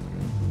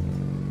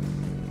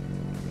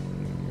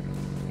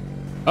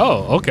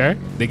 Oh, okay.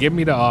 They give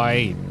me the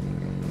R8.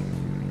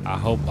 I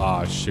hope.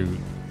 Oh, shoot.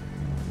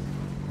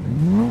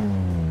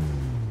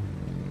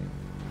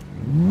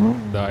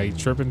 The R8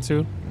 tripping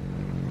too?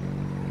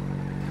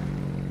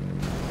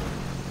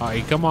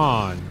 R8, come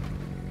on.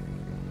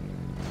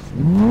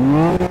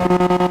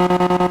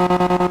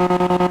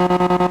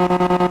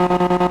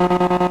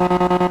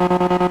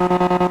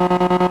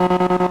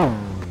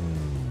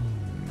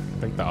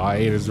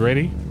 Is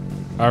ready.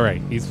 All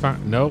right, he's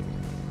fine. Nope.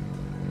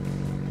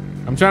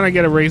 I'm trying to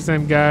get a race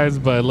in, guys,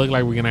 but it looked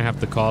like we're gonna have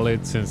to call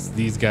it since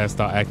these guys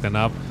start acting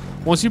up.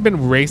 Once you've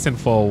been racing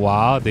for a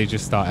while, they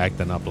just start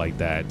acting up like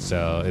that.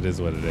 So it is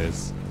what it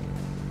is.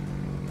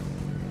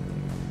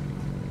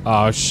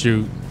 Oh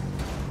shoot.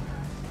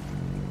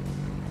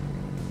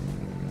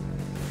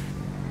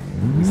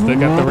 We still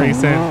got the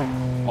race in.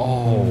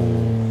 Oh.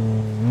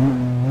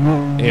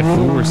 If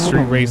we were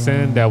street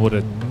racing, that would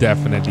have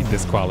definitely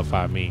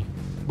disqualified me.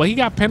 But he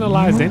got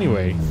penalized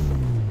anyway.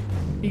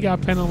 He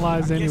got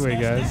penalized anyway,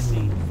 guys.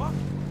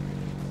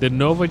 The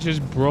Nova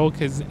just broke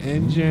his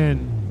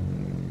engine.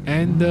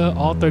 And the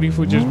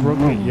R34 just broke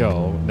it.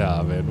 Yo,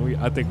 nah, man.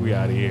 I think we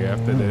out of here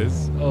after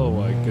this. Oh,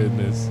 my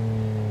goodness.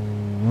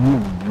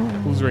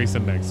 Who's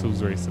racing next?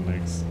 Who's racing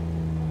next?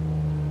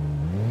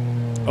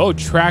 Oh,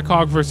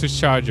 Trackhawk versus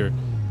Charger.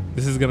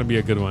 This is going to be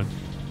a good one.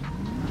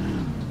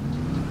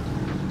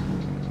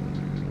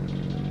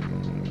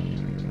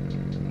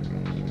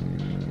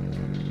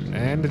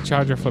 And the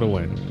Charger for the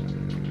win.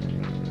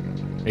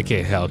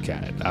 AKA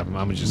Hellcat. I'm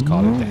gonna just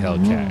call it the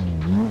Hellcat.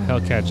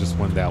 Hellcat just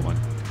won that one.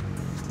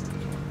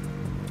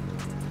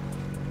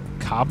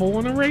 Copple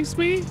wanna race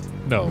me?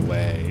 No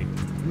way.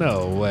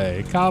 No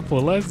way.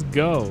 Copple, let's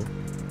go.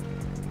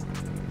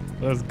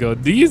 Let's go.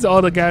 These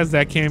are the guys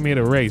that came here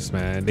to race,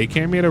 man. They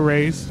came here to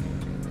race.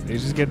 They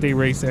just get their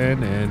race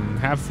in and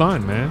have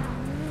fun, man.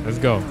 Let's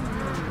go.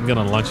 I'm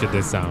gonna launch it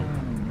this time.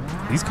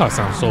 These cars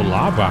sound so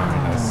loud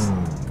behind us.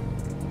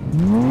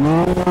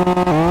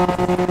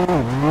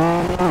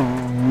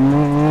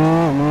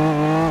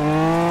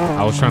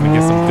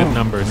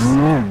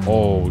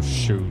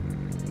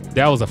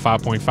 That was a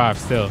 5.5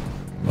 still.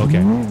 Okay.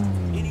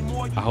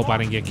 I hope I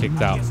didn't get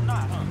kicked out.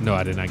 No,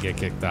 I did not get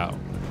kicked out.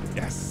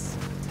 Yes.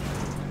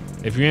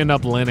 If you end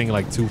up landing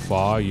like too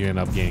far, you end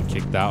up getting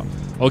kicked out.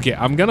 Okay,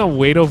 I'm gonna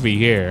wait over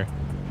here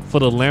for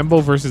the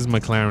Lambo versus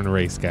McLaren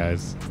race,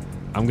 guys.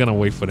 I'm gonna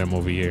wait for them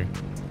over here.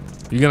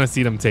 You're gonna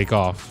see them take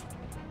off.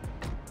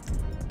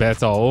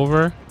 Bets all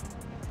over.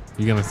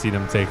 You're gonna see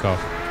them take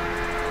off.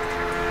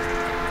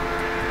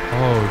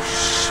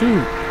 Oh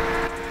shoot.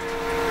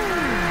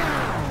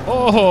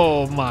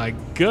 Oh my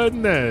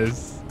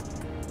goodness.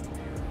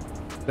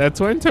 That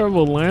twin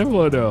turbo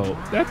Lambo though.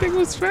 That thing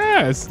was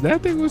fast.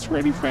 That thing was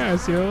pretty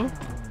fast, yo. All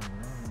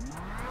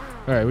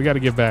right, we gotta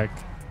get back.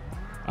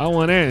 I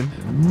want in.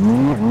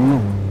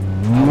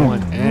 I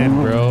want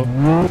in, bro.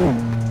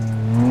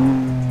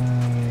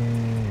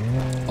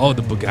 Oh,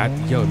 the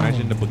Bugatti. Yo,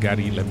 imagine the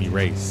Bugatti let me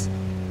race.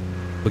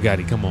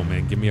 Bugatti, come on,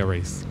 man. Give me a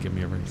race. Give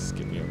me a race.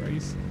 Give me a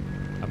race.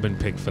 I've been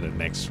picked for the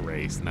next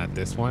race, not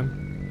this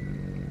one.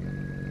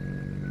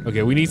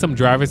 Okay, we need some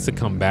drivers to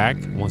come back.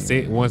 Once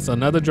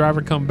another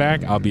driver come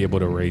back, I'll be able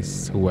to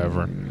race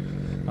whoever.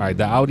 All right,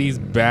 the Audi's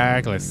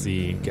back. Let's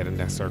see. Get in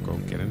that circle.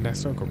 Get in that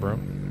circle, bro.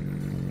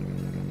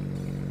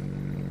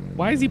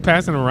 Why is he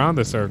passing around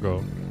the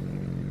circle?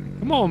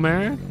 Come on,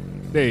 man.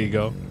 There you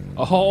go.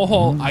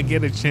 Oh, I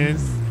get a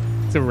chance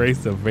to race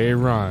the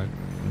Veyron.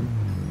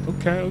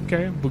 Okay,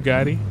 okay.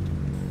 Bugatti.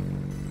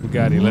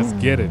 Bugatti, let's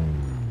get it.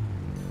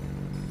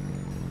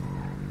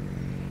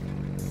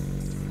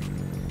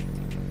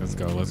 Let's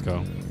go, let's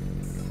go.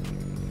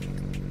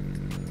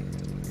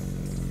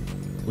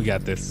 We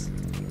got this.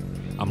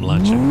 I'm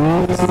lunching.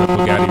 This is the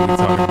Bugatti we're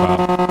talking about.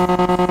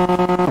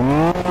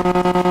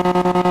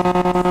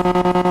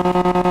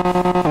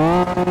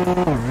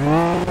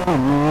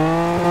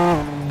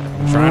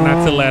 I'm trying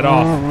not to let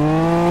off.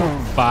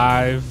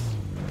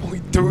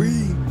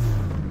 5.3.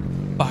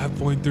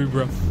 5.3,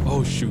 bro.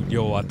 Oh, shoot.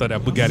 Yo, I thought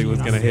that Bugatti was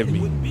going to hit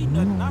me.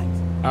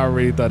 I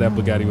already thought that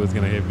Bugatti was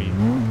going to hit me.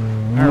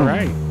 All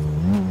right.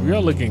 We are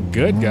looking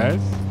good,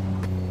 guys.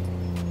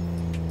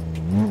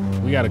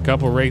 We got a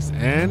couple race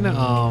in.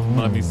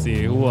 Let me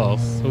see. Who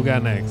else? Who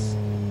got next?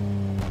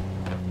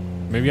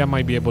 Maybe I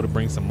might be able to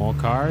bring some more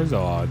cars,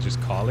 or I'll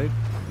just call it.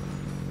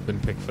 Been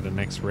picked for the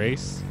next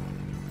race.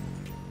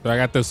 So I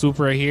got the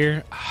Supra right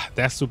here.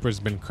 That Supra's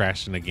been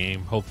crashing the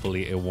game.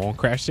 Hopefully it won't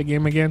crash the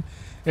game again.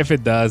 If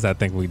it does, I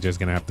think we're just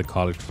gonna have to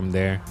call it from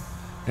there.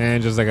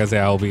 And just like I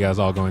said, I hope you guys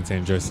all going to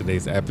enjoy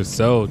today's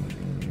episode.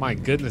 My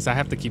goodness, I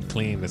have to keep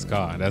cleaning this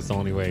car. That's the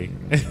only way.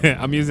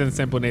 I'm using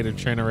Simple Native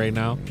Trainer right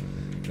now.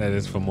 That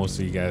is for most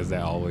of you guys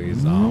that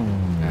always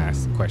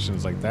ask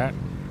questions like that.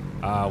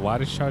 Why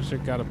does Charger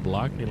gotta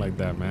block me like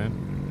that,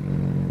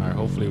 man? All right,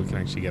 hopefully we can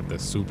actually get the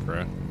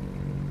Supra.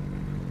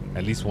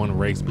 At least one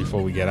race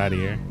before we get out of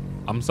here.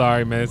 I'm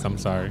sorry, miss. I'm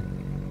sorry.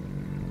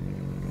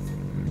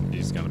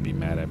 He's gonna be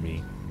mad at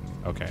me.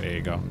 Okay, there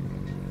you go.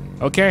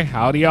 Okay,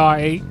 Audi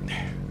R8.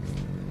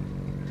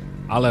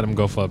 I'll let him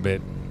go for a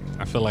bit.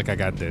 I feel like I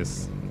got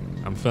this.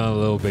 I'm feeling a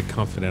little bit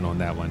confident on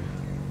that one.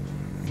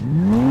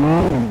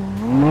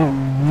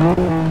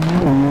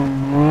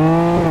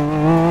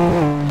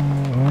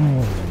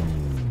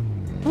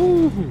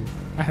 Ooh,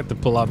 I had to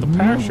pull out the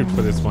parachute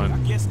for this one.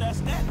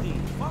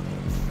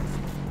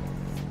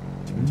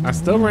 I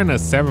still ran a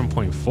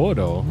 7.4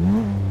 though.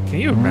 Can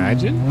you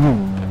imagine?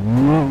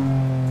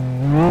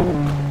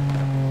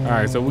 All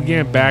right, so we're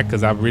getting back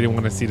because I really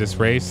want to see this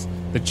race.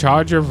 The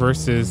Charger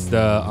versus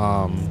the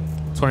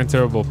twin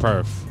turbo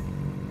perf.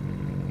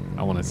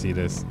 I want to see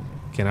this.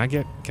 Can I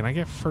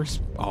get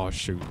first? Oh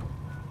shoot.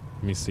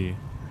 Let me see.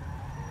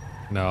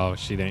 No,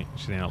 she didn't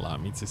allow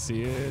me to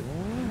see it.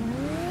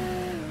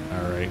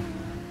 All right.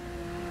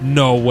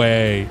 No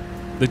way.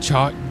 The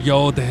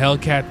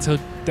Hellcat took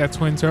that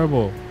twin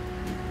turbo.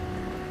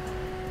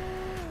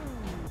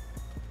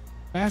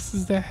 Fast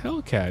as the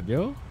Hellcat,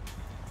 yo.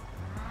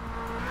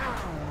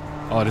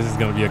 Oh, this is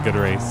gonna be a good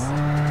race.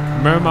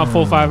 Remember my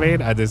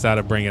 458? I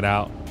decided to bring it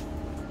out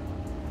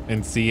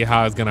and see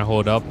how it's gonna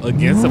hold up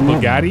against a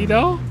Bugatti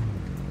though.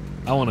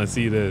 I wanna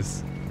see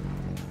this.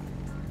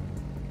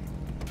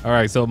 All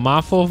right, so my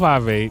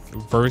 458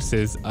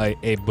 versus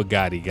a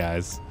Bugatti,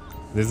 guys.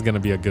 This is gonna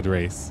be a good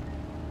race.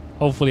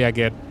 Hopefully I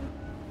get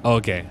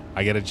a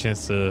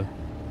chance to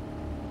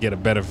get a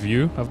better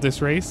view of this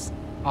race.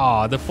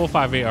 Oh, the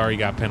 458 already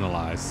got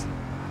penalized.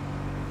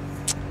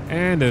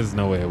 And there's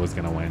no way it was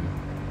gonna win.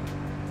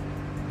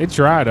 It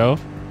tried though.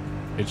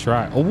 It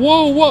tried. Oh,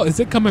 whoa, is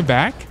it coming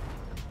back?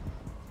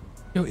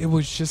 Yo, it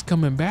was just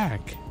coming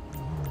back.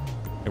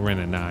 It ran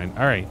a 9.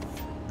 All right.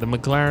 The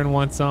McLaren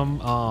wants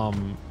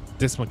some.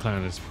 This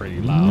McLaren is pretty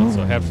loud.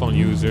 So headphone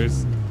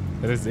users.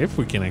 That is if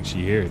we can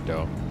actually hear it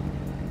though.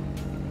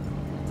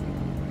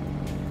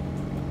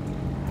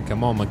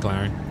 Come on,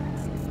 McLaren.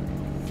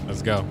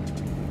 Let's go.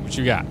 What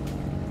you got?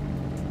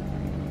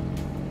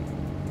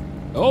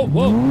 Oh,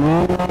 whoa.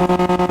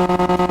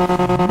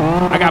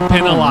 I got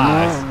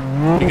penalized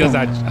because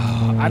I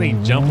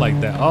didn't jump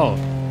like that. Oh,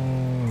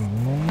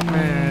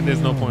 man, there's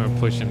no point in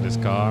pushing this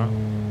car.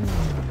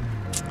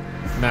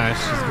 Nah,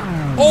 she's...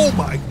 Oh,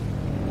 my.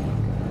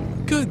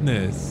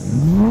 goodness.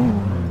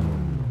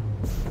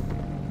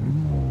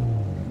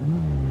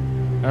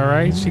 All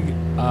right,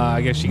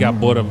 I guess she got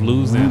bored of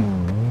losing.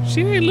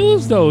 She didn't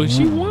lose though.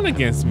 She won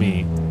against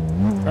me.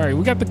 All right,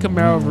 we got the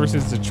Camaro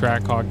versus the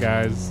Trackhawk,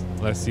 guys.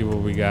 Let's see what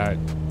we got.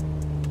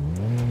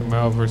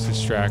 Camaro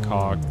versus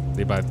Trackhawk.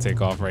 They about to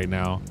take off right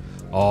now.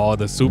 Oh,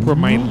 the Supra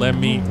might let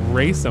me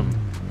race them.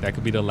 That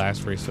could be the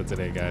last race for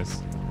today,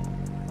 guys.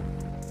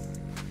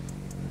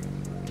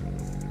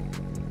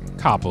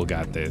 Copple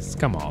got this.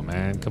 Come on,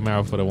 man.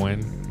 Camaro for the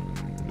win.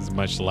 It's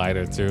much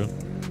lighter too.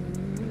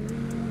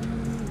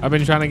 I've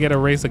been trying to get a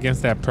race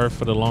against that perf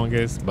for the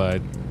longest, but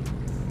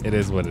it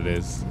is what it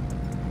is.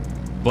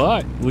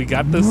 But we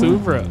got the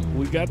Supra.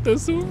 We got the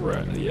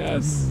Supra.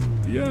 Yes.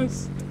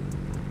 Yes.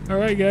 All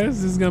right,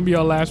 guys. This is going to be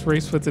our last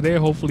race for today.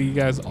 Hopefully, you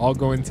guys all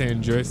going to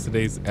enjoy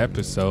today's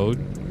episode.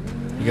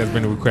 You guys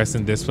been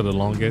requesting this for the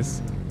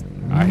longest.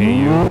 I hear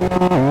you.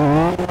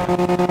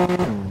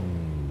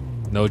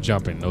 No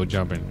jumping. No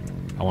jumping.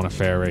 I want a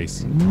fair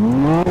race.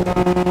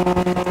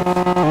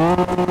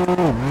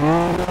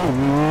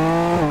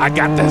 I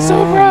got the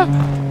Supra.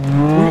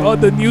 We are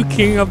the new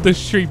king of the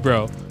street,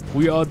 bro.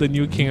 We are the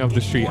new king of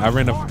the street. I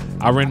ran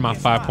my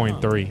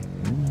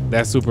 5.3.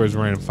 That Supra is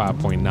running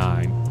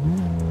 5.9.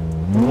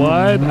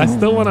 What? I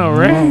still want to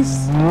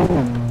race.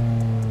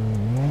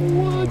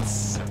 What?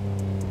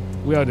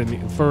 We are the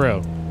new, for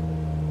real.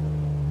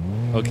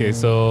 Okay,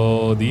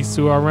 so these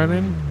two are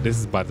running. This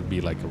is about to be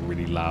like a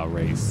really loud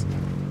race.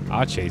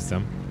 I'll chase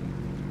them.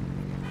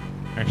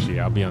 Actually,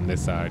 I'll be on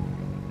this side.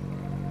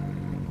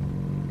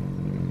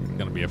 It's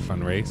gonna be a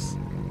fun race.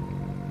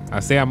 I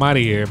say I'm out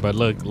of here, but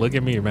look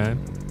at me, man.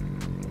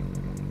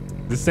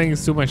 This thing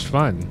is too much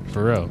fun,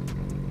 for real.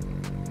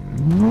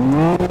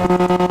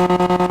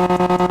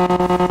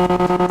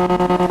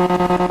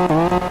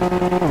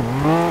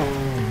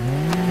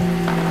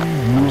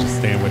 I'm just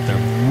staying with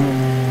them.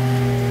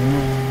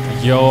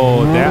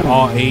 Yo, that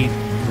R8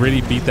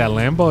 really beat that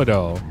Lambo,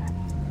 though.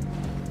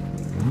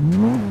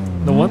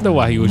 No wonder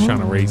why he was trying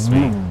to race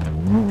me.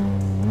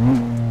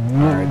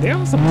 All right, they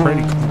have some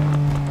pretty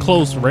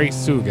close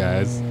race too,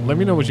 guys. Let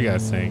me know what you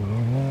guys think.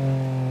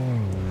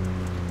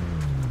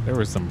 There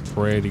was some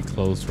pretty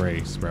close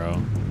race,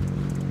 bro.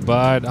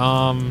 But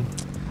I'm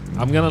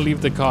gonna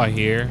leave the car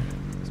here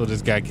so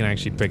this guy can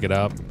actually pick it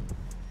up.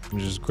 And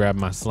just grab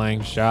my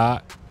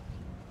slingshot.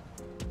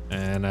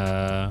 And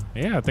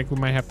yeah, I think we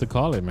might have to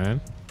call it, man.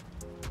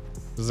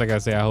 Just like I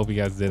say, I hope you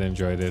guys did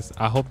enjoy this.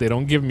 I hope they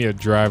don't give me a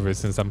driver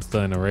since I'm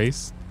still in a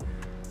race.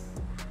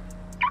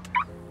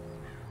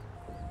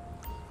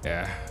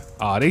 Yeah.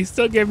 Oh, they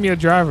still give me a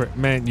driver.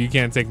 Man, you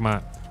can't take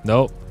my...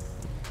 Nope.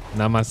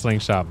 Not my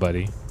slingshot,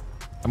 buddy.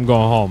 I'm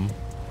going home.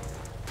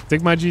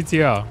 Take my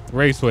GTR.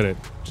 Race with it.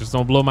 Just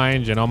don't blow my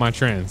engine on my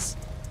trends.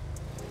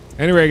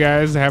 Anyway,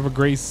 guys, have a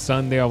great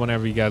Sunday or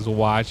whenever you guys are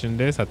watching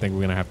this. I think we're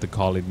going to have to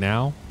call it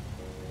now.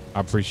 I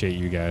appreciate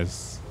you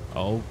guys.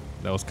 Oh,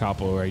 that was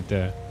Capo right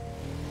there.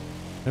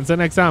 Until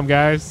next time,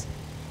 guys.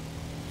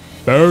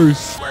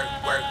 Peace.